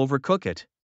not to overcook it.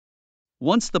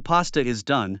 Once the pasta is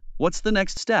done, what's the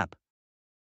next step?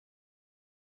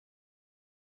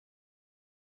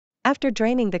 After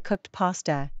draining the cooked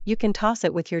pasta, you can toss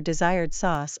it with your desired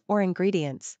sauce or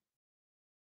ingredients.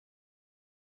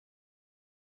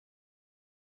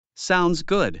 Sounds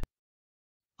good.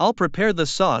 I'll prepare the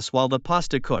sauce while the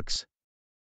pasta cooks.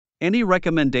 Any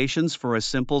recommendations for a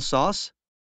simple sauce?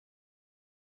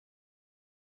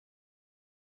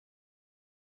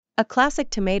 A classic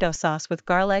tomato sauce with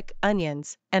garlic,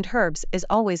 onions, and herbs is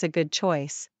always a good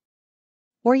choice.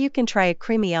 Or you can try a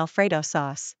creamy Alfredo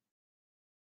sauce.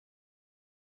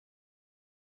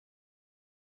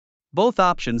 Both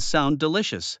options sound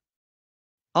delicious.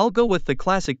 I'll go with the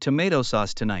classic tomato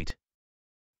sauce tonight.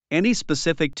 Any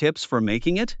specific tips for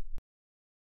making it?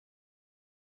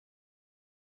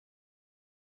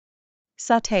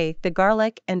 Sauté the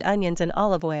garlic and onions in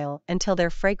olive oil until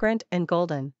they're fragrant and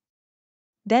golden.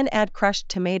 Then add crushed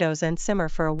tomatoes and simmer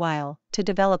for a while to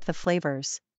develop the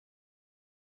flavors.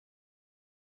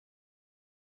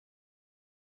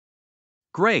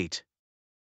 Great!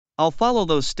 I'll follow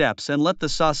those steps and let the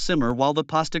sauce simmer while the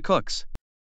pasta cooks.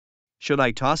 Should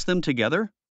I toss them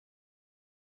together?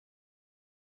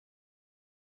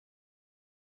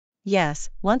 Yes,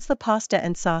 once the pasta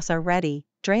and sauce are ready,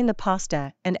 drain the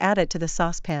pasta and add it to the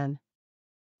saucepan.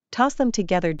 Toss them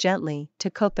together gently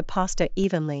to coat the pasta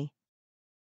evenly.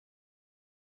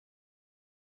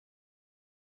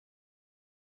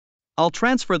 I'll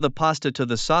transfer the pasta to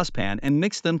the saucepan and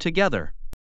mix them together.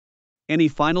 Any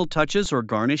final touches or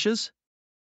garnishes?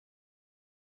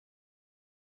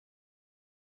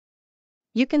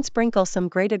 You can sprinkle some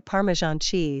grated Parmesan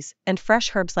cheese and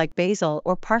fresh herbs like basil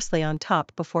or parsley on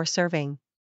top before serving.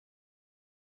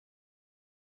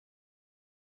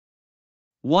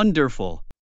 Wonderful!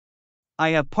 I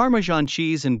have Parmesan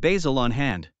cheese and basil on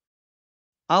hand.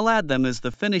 I'll add them as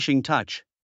the finishing touch.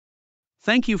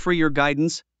 Thank you for your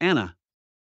guidance, Anna.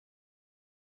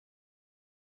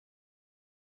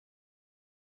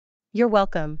 You're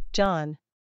welcome, John.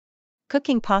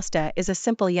 Cooking pasta is a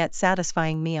simple yet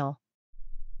satisfying meal.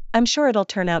 I'm sure it'll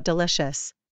turn out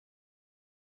delicious.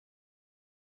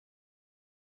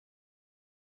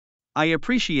 I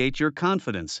appreciate your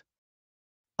confidence.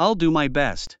 I'll do my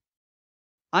best.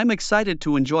 I'm excited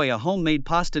to enjoy a homemade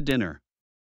pasta dinner.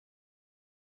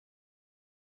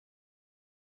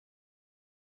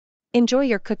 Enjoy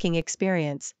your cooking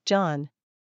experience, John.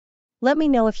 Let me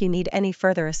know if you need any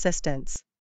further assistance.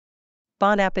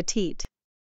 Bon appetit!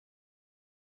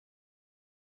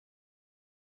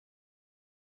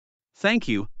 Thank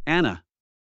you, Anna.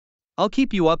 I'll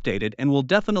keep you updated and will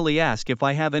definitely ask if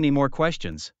I have any more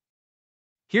questions.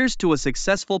 Here's to a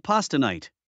successful pasta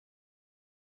night.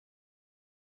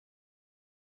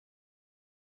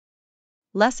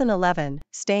 Lesson 11: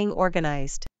 Staying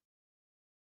organized.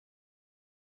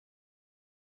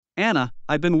 Anna,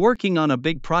 I've been working on a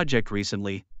big project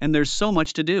recently, and there's so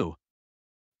much to do.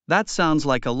 That sounds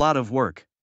like a lot of work.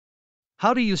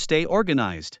 How do you stay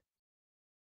organized?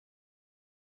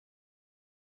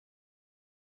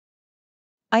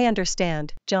 I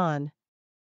understand, John.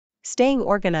 Staying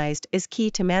organized is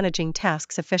key to managing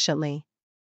tasks efficiently.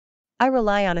 I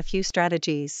rely on a few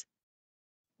strategies.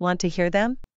 Want to hear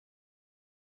them?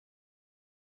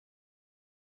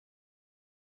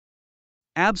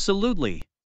 Absolutely.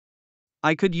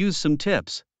 I could use some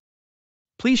tips.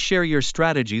 Please share your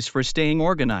strategies for staying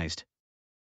organized.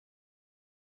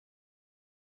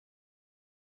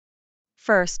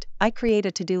 First, I create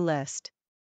a to-do list.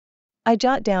 I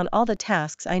jot down all the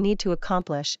tasks I need to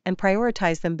accomplish and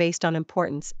prioritize them based on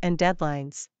importance and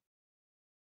deadlines.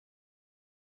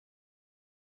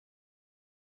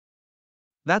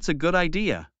 That's a good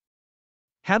idea.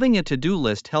 Having a to-do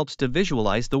list helps to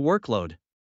visualize the workload.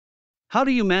 How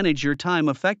do you manage your time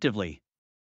effectively?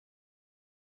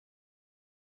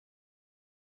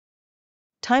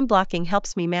 Time blocking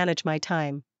helps me manage my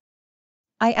time.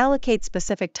 I allocate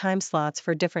specific time slots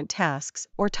for different tasks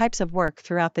or types of work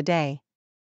throughout the day.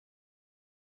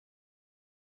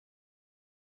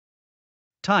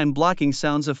 Time blocking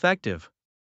sounds effective.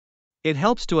 It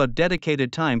helps to have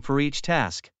dedicated time for each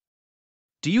task.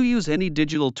 Do you use any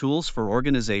digital tools for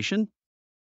organization?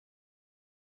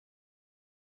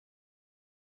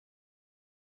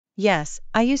 Yes,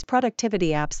 I use productivity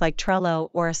apps like Trello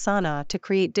or Asana to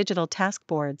create digital task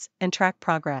boards and track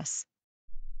progress.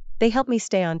 They help me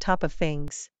stay on top of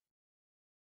things.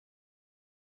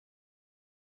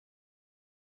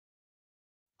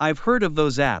 I've heard of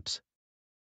those apps.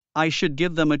 I should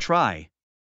give them a try.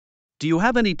 Do you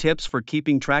have any tips for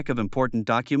keeping track of important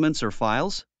documents or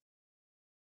files?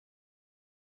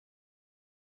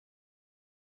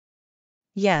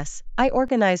 Yes, I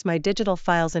organize my digital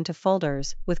files into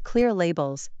folders with clear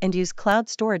labels and use cloud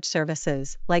storage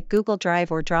services like Google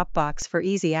Drive or Dropbox for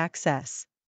easy access.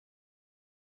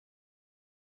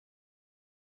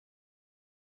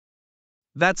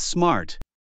 That's smart.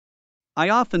 I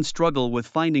often struggle with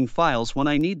finding files when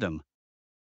I need them.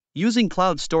 Using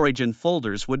cloud storage and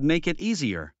folders would make it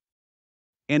easier.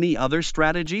 Any other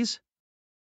strategies?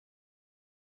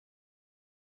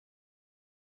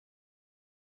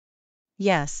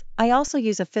 Yes, I also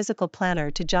use a physical planner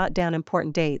to jot down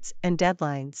important dates and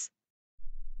deadlines.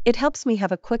 It helps me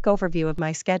have a quick overview of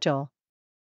my schedule.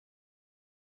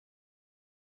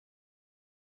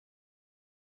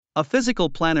 A physical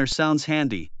planner sounds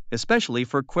handy, especially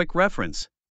for quick reference.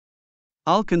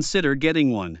 I'll consider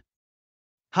getting one.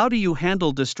 How do you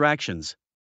handle distractions?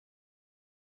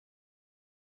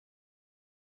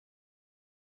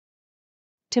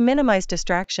 To minimize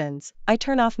distractions, I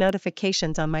turn off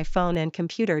notifications on my phone and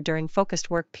computer during focused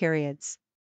work periods.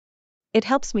 It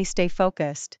helps me stay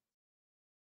focused.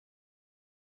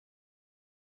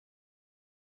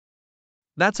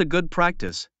 That's a good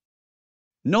practice.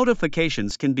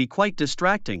 Notifications can be quite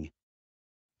distracting.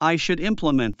 I should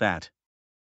implement that.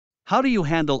 How do you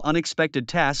handle unexpected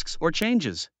tasks or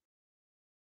changes?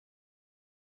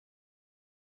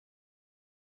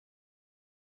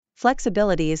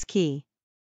 Flexibility is key.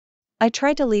 I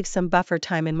try to leave some buffer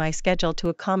time in my schedule to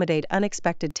accommodate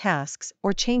unexpected tasks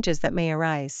or changes that may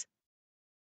arise.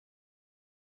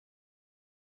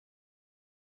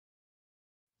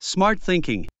 Smart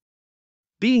thinking.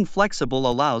 Being flexible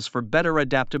allows for better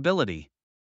adaptability.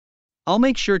 I'll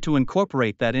make sure to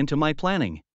incorporate that into my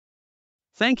planning.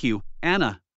 Thank you,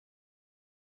 Anna.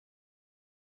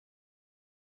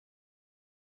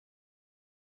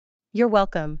 You're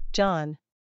welcome, John.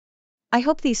 I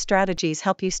hope these strategies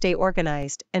help you stay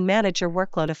organized and manage your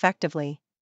workload effectively.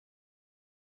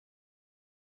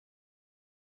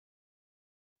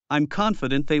 I'm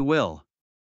confident they will.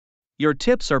 Your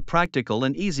tips are practical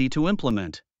and easy to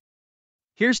implement.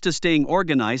 Here's to staying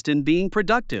organized and being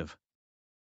productive.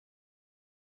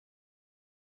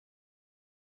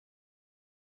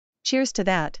 Cheers to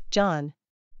that, John.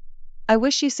 I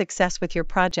wish you success with your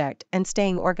project and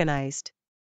staying organized.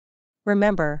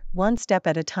 Remember, one step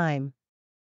at a time.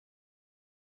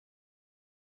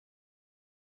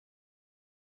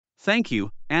 Thank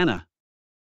you, Anna.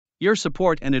 Your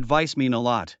support and advice mean a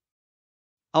lot.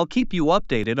 I'll keep you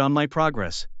updated on my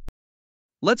progress.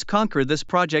 Let's conquer this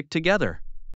project together.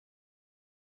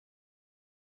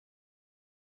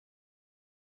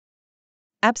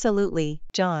 Absolutely,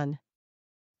 John.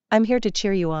 I'm here to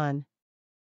cheer you on.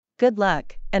 Good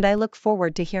luck, and I look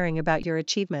forward to hearing about your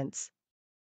achievements.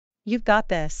 You've got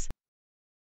this.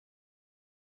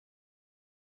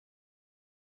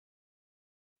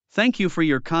 Thank you for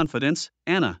your confidence,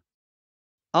 Anna.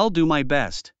 I'll do my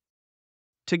best.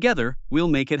 Together, we'll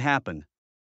make it happen.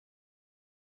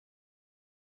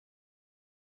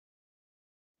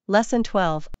 Lesson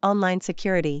 12, Online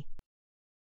Security.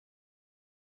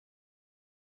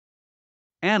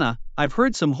 Anna, I've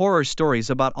heard some horror stories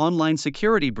about online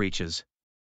security breaches.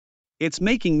 It's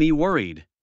making me worried.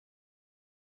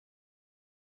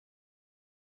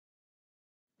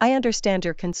 I understand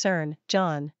your concern,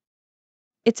 John.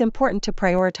 It's important to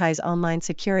prioritize online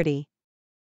security.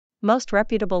 Most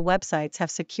reputable websites have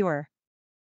secure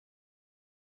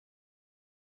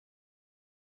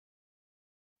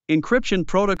Encryption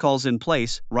protocols in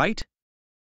place, right?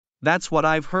 That's what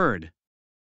I've heard.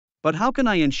 But how can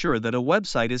I ensure that a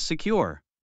website is secure?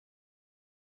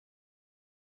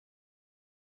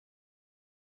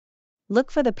 Look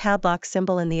for the padlock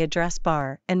symbol in the address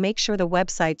bar and make sure the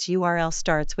website's URL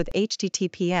starts with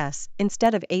HTTPS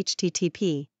instead of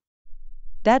HTTP.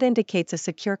 That indicates a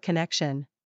secure connection.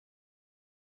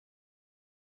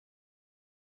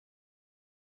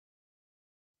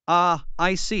 Ah,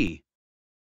 I see.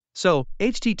 So,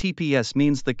 HTTPS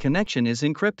means the connection is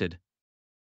encrypted.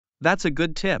 That's a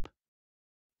good tip.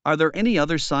 Are there any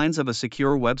other signs of a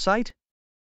secure website?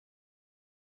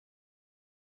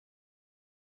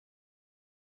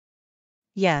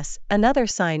 Yes, another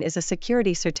sign is a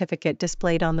security certificate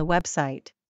displayed on the website.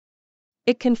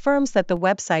 It confirms that the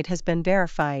website has been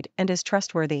verified and is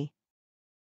trustworthy.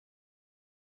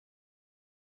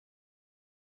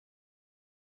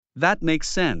 That makes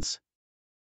sense.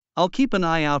 I'll keep an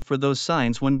eye out for those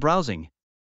signs when browsing.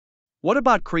 What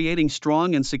about creating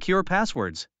strong and secure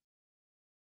passwords?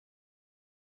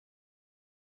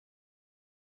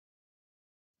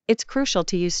 It's crucial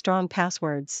to use strong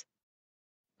passwords.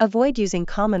 Avoid using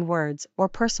common words or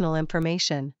personal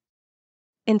information.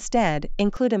 Instead,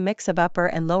 include a mix of upper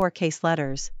and lowercase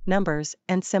letters, numbers,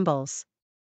 and symbols.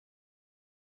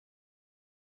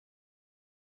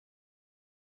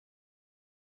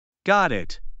 Got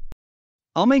it.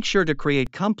 I'll make sure to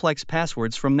create complex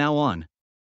passwords from now on.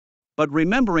 But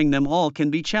remembering them all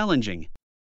can be challenging.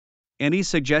 Any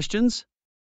suggestions?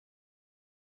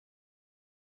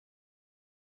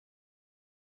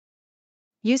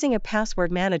 Using a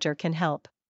password manager can help.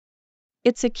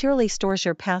 It securely stores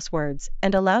your passwords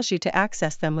and allows you to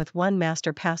access them with one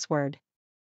master password.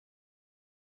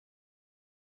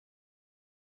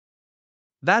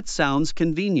 That sounds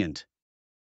convenient.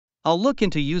 I'll look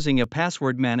into using a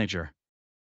password manager.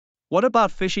 What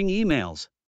about phishing emails?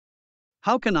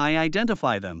 How can I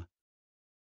identify them?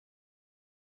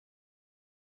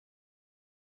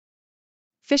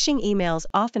 Phishing emails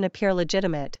often appear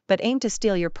legitimate but aim to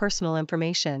steal your personal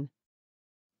information.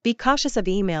 Be cautious of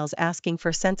emails asking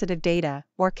for sensitive data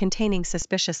or containing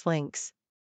suspicious links.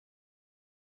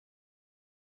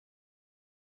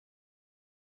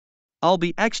 I'll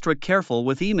be extra careful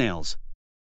with emails.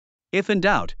 If in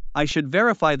doubt, I should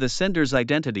verify the sender's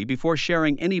identity before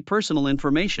sharing any personal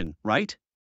information, right?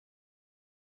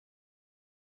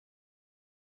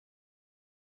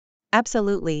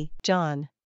 Absolutely, John.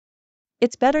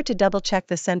 It's better to double-check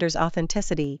the sender's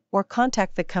authenticity or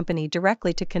contact the company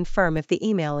directly to confirm if the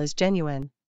email is genuine.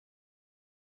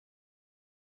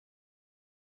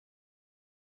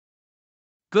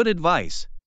 Good advice.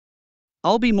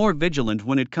 I'll be more vigilant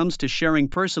when it comes to sharing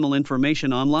personal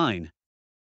information online.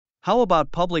 How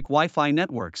about public Wi-Fi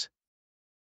networks?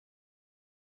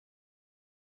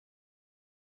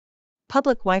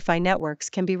 Public Wi-Fi networks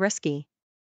can be risky.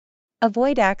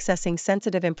 Avoid accessing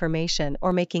sensitive information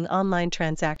or making online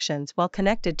transactions while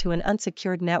connected to an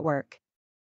unsecured network.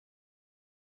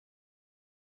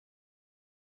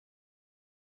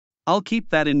 I'll keep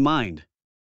that in mind.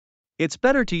 It's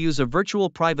better to use a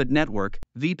virtual private network,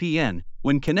 VPN,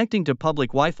 when connecting to public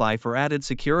Wi-Fi for added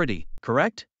security,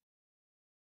 correct?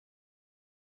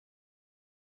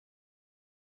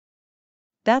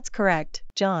 That's correct,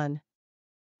 John.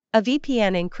 A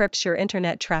VPN encrypts your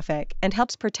internet traffic and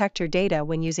helps protect your data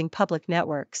when using public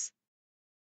networks.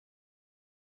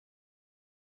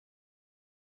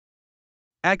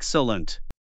 Excellent.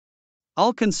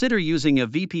 I'll consider using a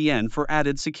VPN for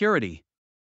added security.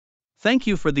 Thank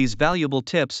you for these valuable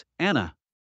tips, Anna.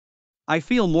 I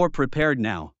feel more prepared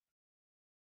now.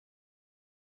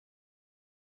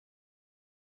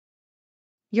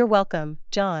 You're welcome,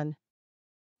 John.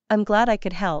 I'm glad I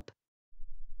could help.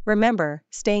 Remember,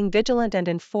 staying vigilant and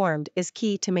informed is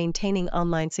key to maintaining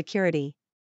online security.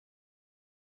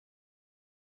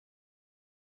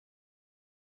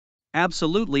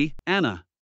 Absolutely, Anna.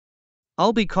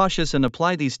 I'll be cautious and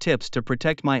apply these tips to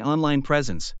protect my online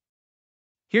presence.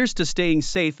 Here's to staying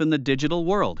safe in the digital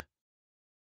world.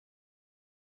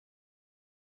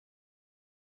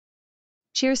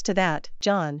 Cheers to that,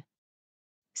 John.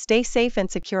 Stay safe and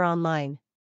secure online.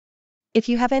 If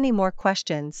you have any more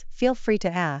questions, feel free to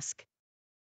ask.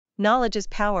 Knowledge is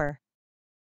power.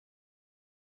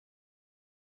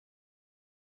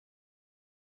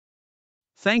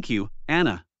 Thank you,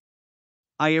 Anna.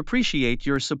 I appreciate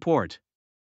your support.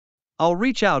 I'll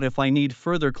reach out if I need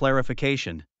further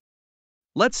clarification.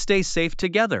 Let's stay safe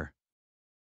together.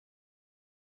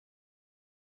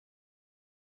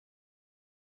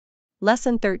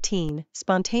 Lesson 13,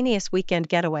 Spontaneous Weekend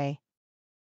Getaway.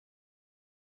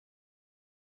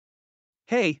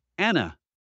 Hey, Anna.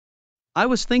 I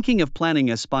was thinking of planning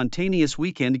a spontaneous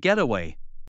weekend getaway.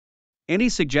 Any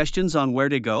suggestions on where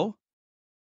to go?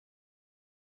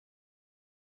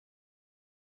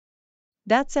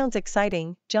 That sounds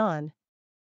exciting, John.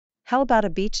 How about a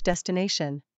beach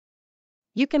destination?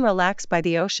 You can relax by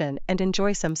the ocean and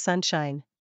enjoy some sunshine.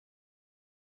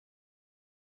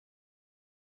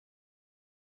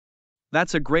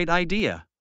 That's a great idea.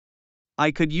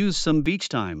 I could use some beach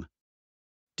time.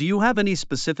 Do you have any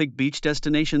specific beach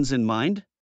destinations in mind?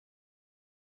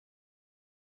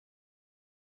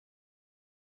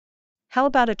 How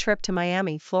about a trip to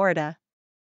Miami, Florida?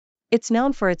 It's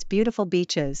known for its beautiful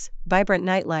beaches, vibrant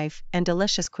nightlife, and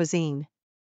delicious cuisine.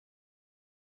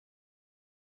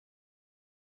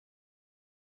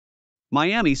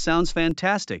 Miami sounds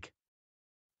fantastic.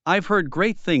 I've heard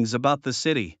great things about the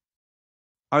city.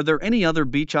 Are there any other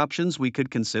beach options we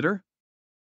could consider?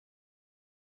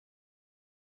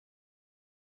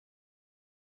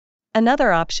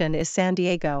 Another option is San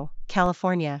Diego,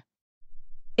 California.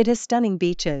 It has stunning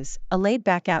beaches, a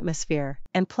laid-back atmosphere,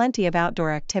 and plenty of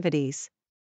outdoor activities.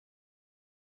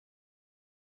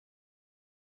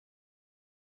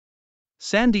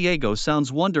 San Diego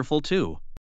sounds wonderful too.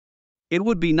 It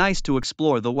would be nice to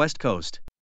explore the West Coast.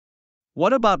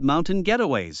 What about mountain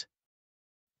getaways?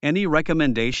 Any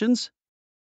recommendations?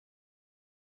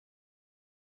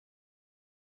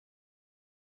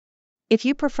 If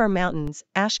you prefer mountains,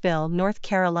 Asheville, North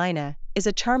Carolina, is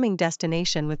a charming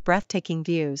destination with breathtaking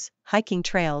views, hiking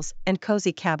trails, and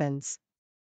cozy cabins.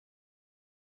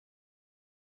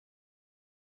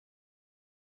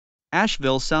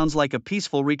 Asheville sounds like a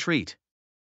peaceful retreat.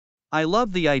 I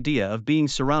love the idea of being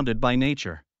surrounded by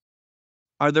nature.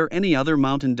 Are there any other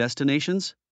mountain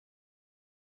destinations?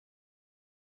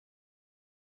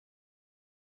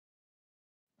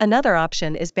 Another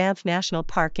option is Banff National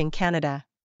Park in Canada.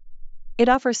 It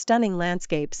offers stunning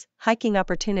landscapes, hiking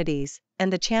opportunities,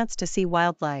 and the chance to see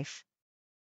wildlife.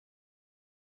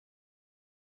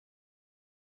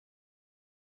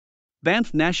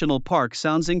 Banff National Park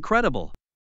sounds incredible.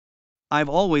 I've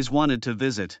always wanted to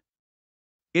visit.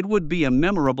 It would be a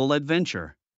memorable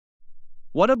adventure.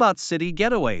 What about city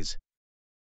getaways?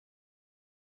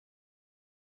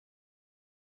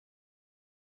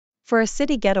 For a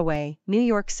city getaway, New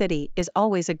York City is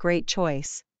always a great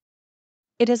choice.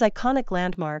 It has iconic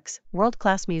landmarks,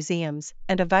 world-class museums,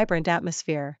 and a vibrant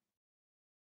atmosphere.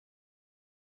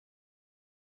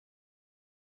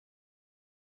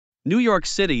 New York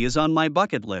City is on my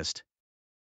bucket list.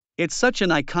 It's such an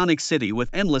iconic city with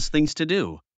endless things to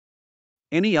do.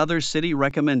 Any other city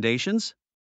recommendations?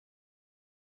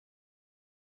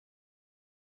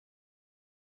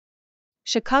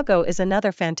 Chicago is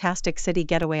another fantastic city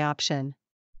getaway option.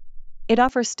 It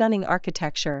offers stunning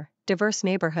architecture, diverse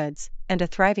neighborhoods, and a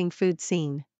thriving food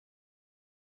scene.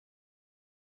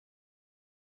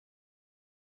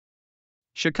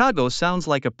 Chicago sounds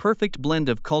like a perfect blend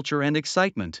of culture and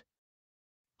excitement.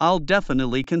 I'll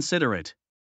definitely consider it.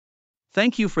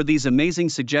 Thank you for these amazing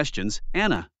suggestions,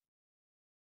 Anna.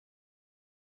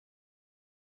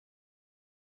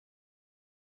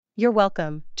 You're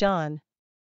welcome, John.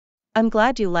 I'm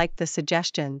glad you liked the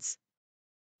suggestions.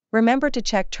 Remember to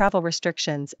check travel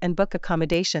restrictions and book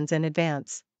accommodations in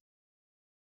advance.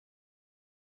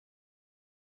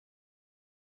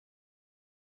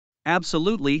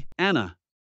 Absolutely, Anna.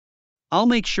 I'll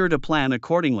make sure to plan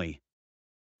accordingly.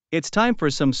 It's time for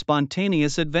some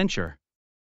spontaneous adventure.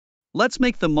 Let's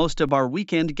make the most of our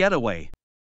weekend getaway.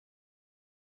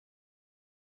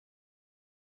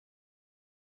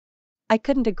 I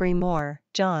couldn't agree more,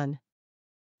 John.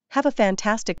 Have a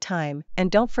fantastic time and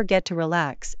don't forget to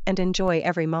relax and enjoy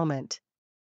every moment.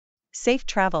 Safe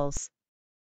travels.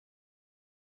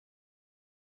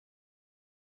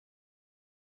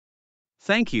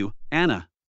 Thank you, Anna.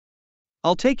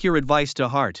 I'll take your advice to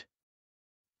heart.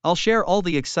 I'll share all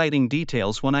the exciting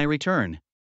details when I return.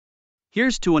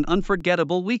 Here's to an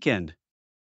unforgettable weekend.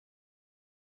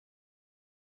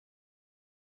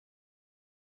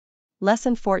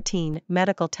 Lesson 14,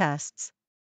 Medical Tests.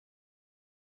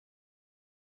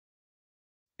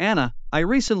 Anna, I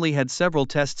recently had several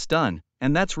tests done,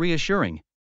 and that's reassuring.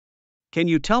 Can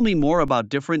you tell me more about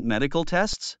different medical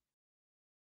tests?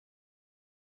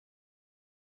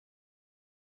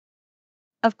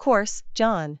 Of course,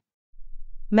 John.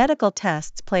 Medical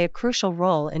tests play a crucial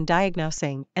role in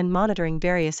diagnosing and monitoring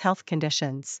various health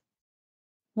conditions.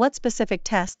 What specific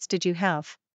tests did you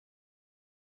have?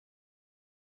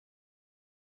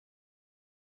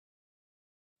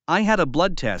 I had a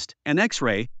blood test, an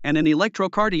X-ray, and an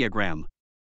electrocardiogram.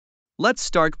 Let's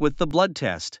start with the blood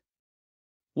test.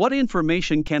 What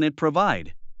information can it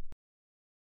provide?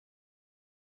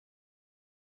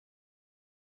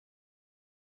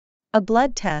 A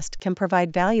blood test can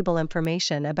provide valuable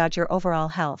information about your overall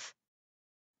health.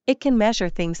 It can measure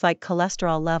things like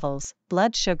cholesterol levels,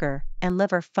 blood sugar, and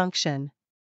liver function.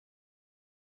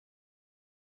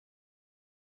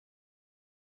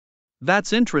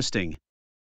 That's interesting.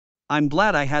 I'm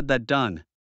glad I had that done.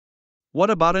 What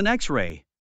about an X-ray?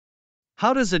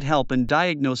 How does it help in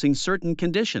diagnosing certain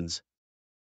conditions?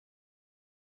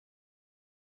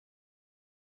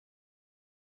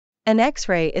 An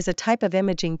X-ray is a type of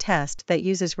imaging test that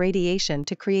uses radiation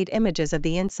to create images of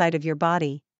the inside of your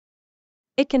body.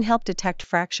 It can help detect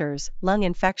fractures, lung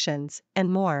infections,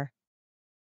 and more.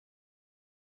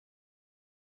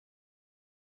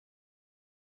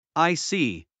 I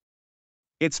see.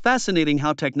 It's fascinating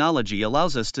how technology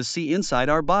allows us to see inside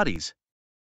our bodies.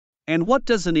 And what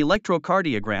does an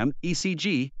electrocardiogram,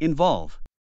 ECG, involve?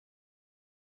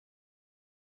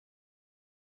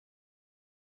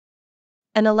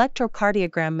 An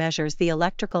electrocardiogram measures the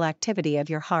electrical activity of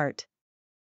your heart.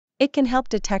 It can help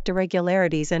detect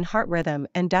irregularities in heart rhythm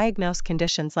and diagnose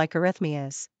conditions like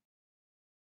arrhythmias.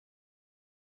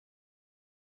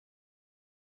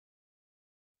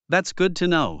 That's good to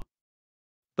know.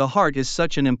 The heart is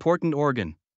such an important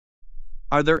organ.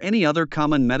 Are there any other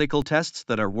common medical tests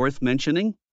that are worth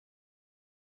mentioning?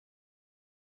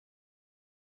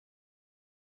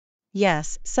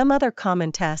 Yes, some other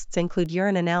common tests include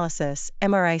urine analysis,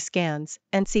 MRI scans,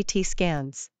 and CT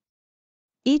scans.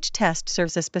 Each test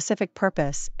serves a specific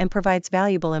purpose and provides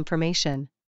valuable information.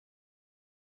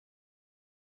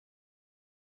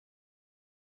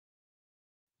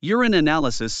 Urine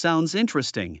analysis sounds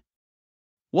interesting.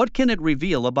 What can it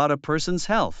reveal about a person's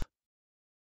health?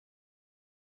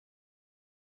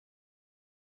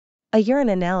 A urine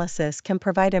analysis can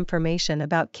provide information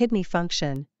about kidney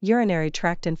function, urinary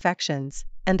tract infections,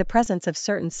 and the presence of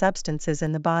certain substances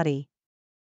in the body.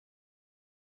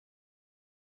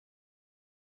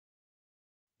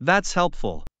 That's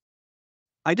helpful.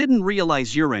 I didn't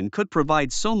realize urine could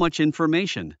provide so much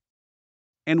information.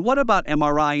 And what about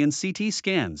MRI and CT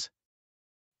scans?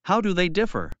 How do they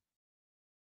differ?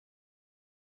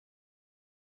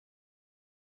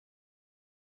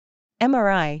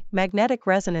 MRI, magnetic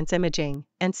resonance imaging,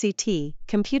 and CT,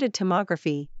 computed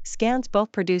tomography, scans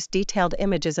both produce detailed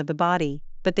images of the body,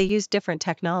 but they use different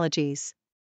technologies.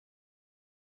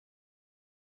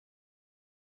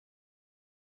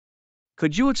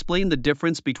 Could you explain the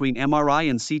difference between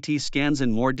MRI and CT scans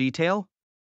in more detail?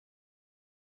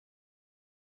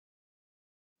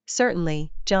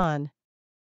 Certainly, John.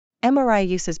 MRI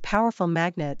uses powerful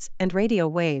magnets and radio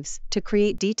waves to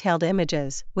create detailed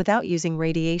images without using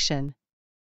radiation.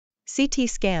 CT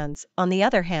scans, on the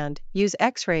other hand, use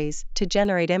X-rays to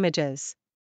generate images.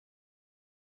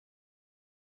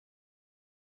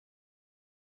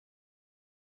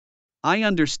 I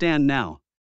understand now.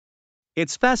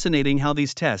 It's fascinating how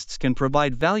these tests can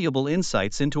provide valuable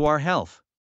insights into our health.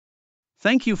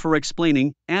 Thank you for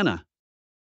explaining, Anna.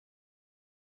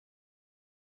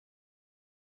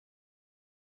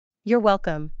 You're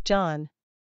welcome, John.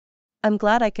 I'm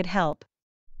glad I could help.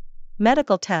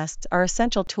 Medical tests are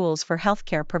essential tools for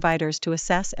healthcare providers to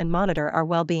assess and monitor our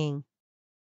well-being.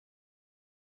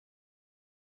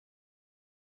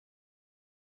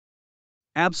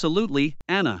 Absolutely,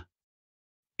 Anna.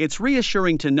 It's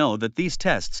reassuring to know that these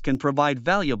tests can provide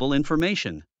valuable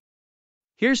information.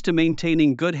 Here's to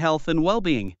maintaining good health and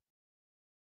well-being.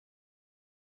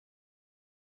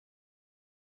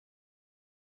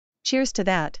 Cheers to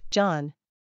that, John.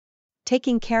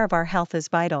 Taking care of our health is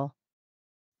vital.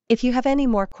 If you have any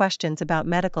more questions about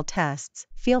medical tests,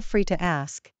 feel free to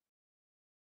ask.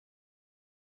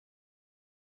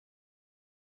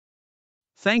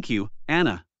 Thank you,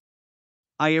 Anna.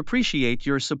 I appreciate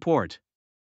your support.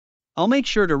 I'll make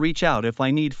sure to reach out if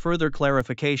I need further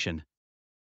clarification.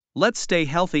 Let's stay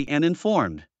healthy and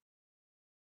informed.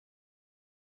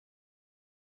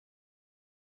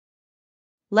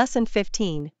 Lesson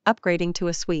 15, Upgrading to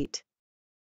a Suite.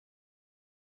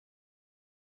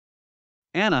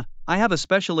 Anna, I have a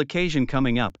special occasion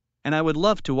coming up, and I would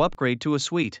love to upgrade to a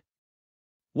suite.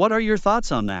 What are your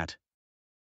thoughts on that?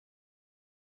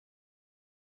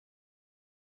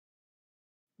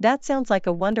 That sounds like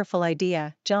a wonderful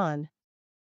idea, John.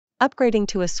 Upgrading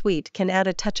to a suite can add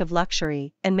a touch of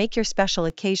luxury and make your special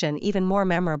occasion even more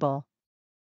memorable.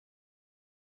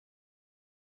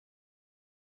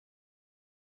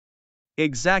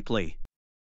 Exactly.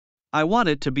 I want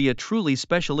it to be a truly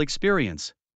special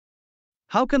experience.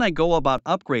 How can I go about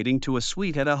upgrading to a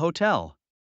suite at a hotel?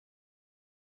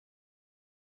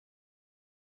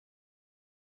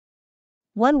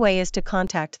 One way is to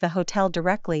contact the hotel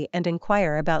directly and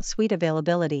inquire about suite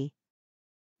availability.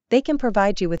 They can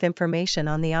provide you with information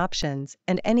on the options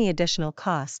and any additional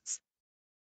costs.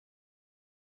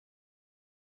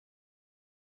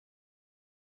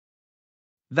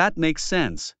 That makes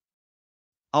sense.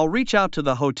 I'll reach out to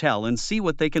the hotel and see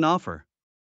what they can offer.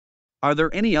 Are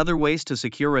there any other ways to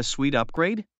secure a suite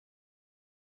upgrade?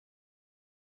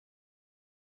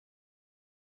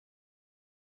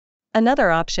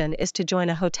 Another option is to join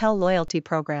a hotel loyalty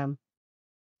program.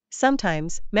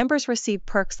 Sometimes, members receive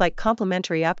perks like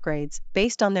complimentary upgrades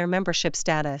based on their membership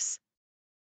status.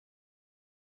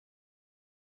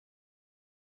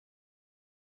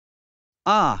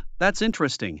 Ah, that's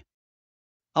interesting.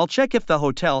 I'll check if the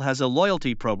hotel has a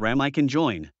loyalty program I can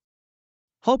join.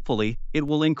 Hopefully, it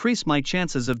will increase my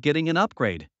chances of getting an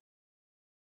upgrade.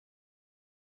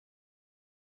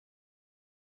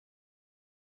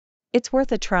 It's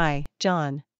worth a try,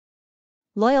 John.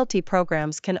 Loyalty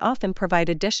programs can often provide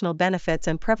additional benefits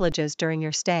and privileges during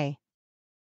your stay.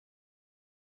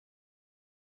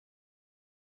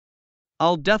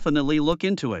 I'll definitely look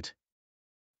into it.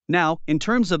 Now, in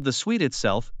terms of the suite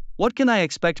itself, what can I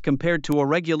expect compared to a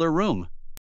regular room?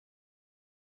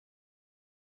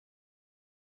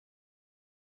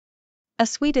 A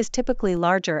suite is typically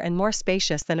larger and more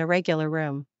spacious than a regular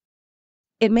room.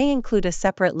 It may include a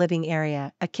separate living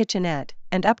area, a kitchenette,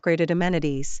 and upgraded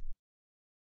amenities.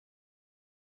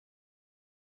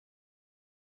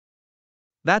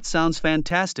 That sounds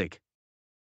fantastic.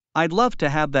 I'd love to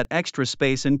have that extra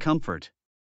space and comfort.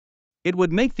 It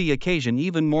would make the occasion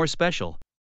even more special.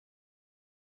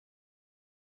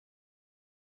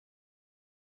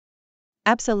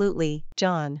 Absolutely,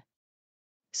 John.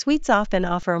 Suites often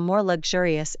offer a more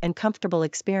luxurious and comfortable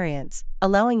experience,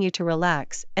 allowing you to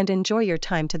relax and enjoy your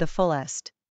time to the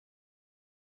fullest.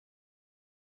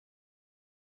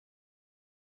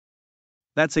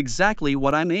 That's exactly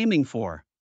what I'm aiming for.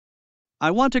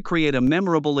 I want to create a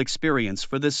memorable experience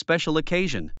for this special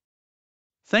occasion.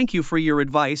 Thank you for your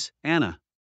advice, Anna.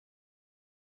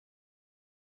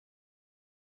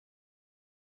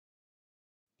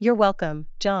 You're welcome,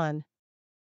 John.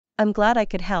 I'm glad I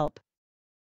could help.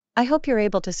 I hope you're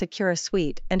able to secure a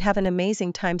suite and have an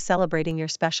amazing time celebrating your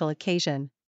special occasion.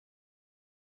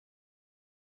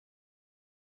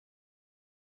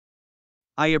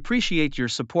 I appreciate your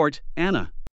support,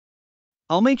 Anna.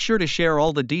 I'll make sure to share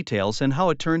all the details and how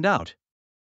it turned out.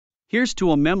 Here's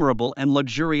to a memorable and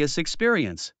luxurious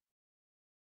experience.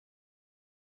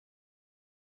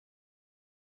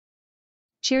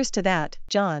 Cheers to that,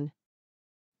 John.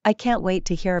 I can't wait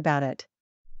to hear about it.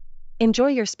 Enjoy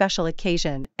your special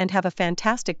occasion and have a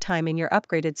fantastic time in your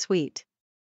upgraded suite.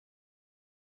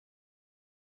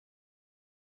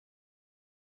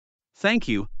 Thank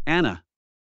you, Anna.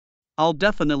 I'll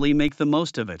definitely make the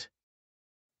most of it.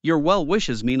 Your well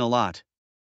wishes mean a lot.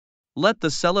 Let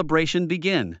the celebration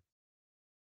begin.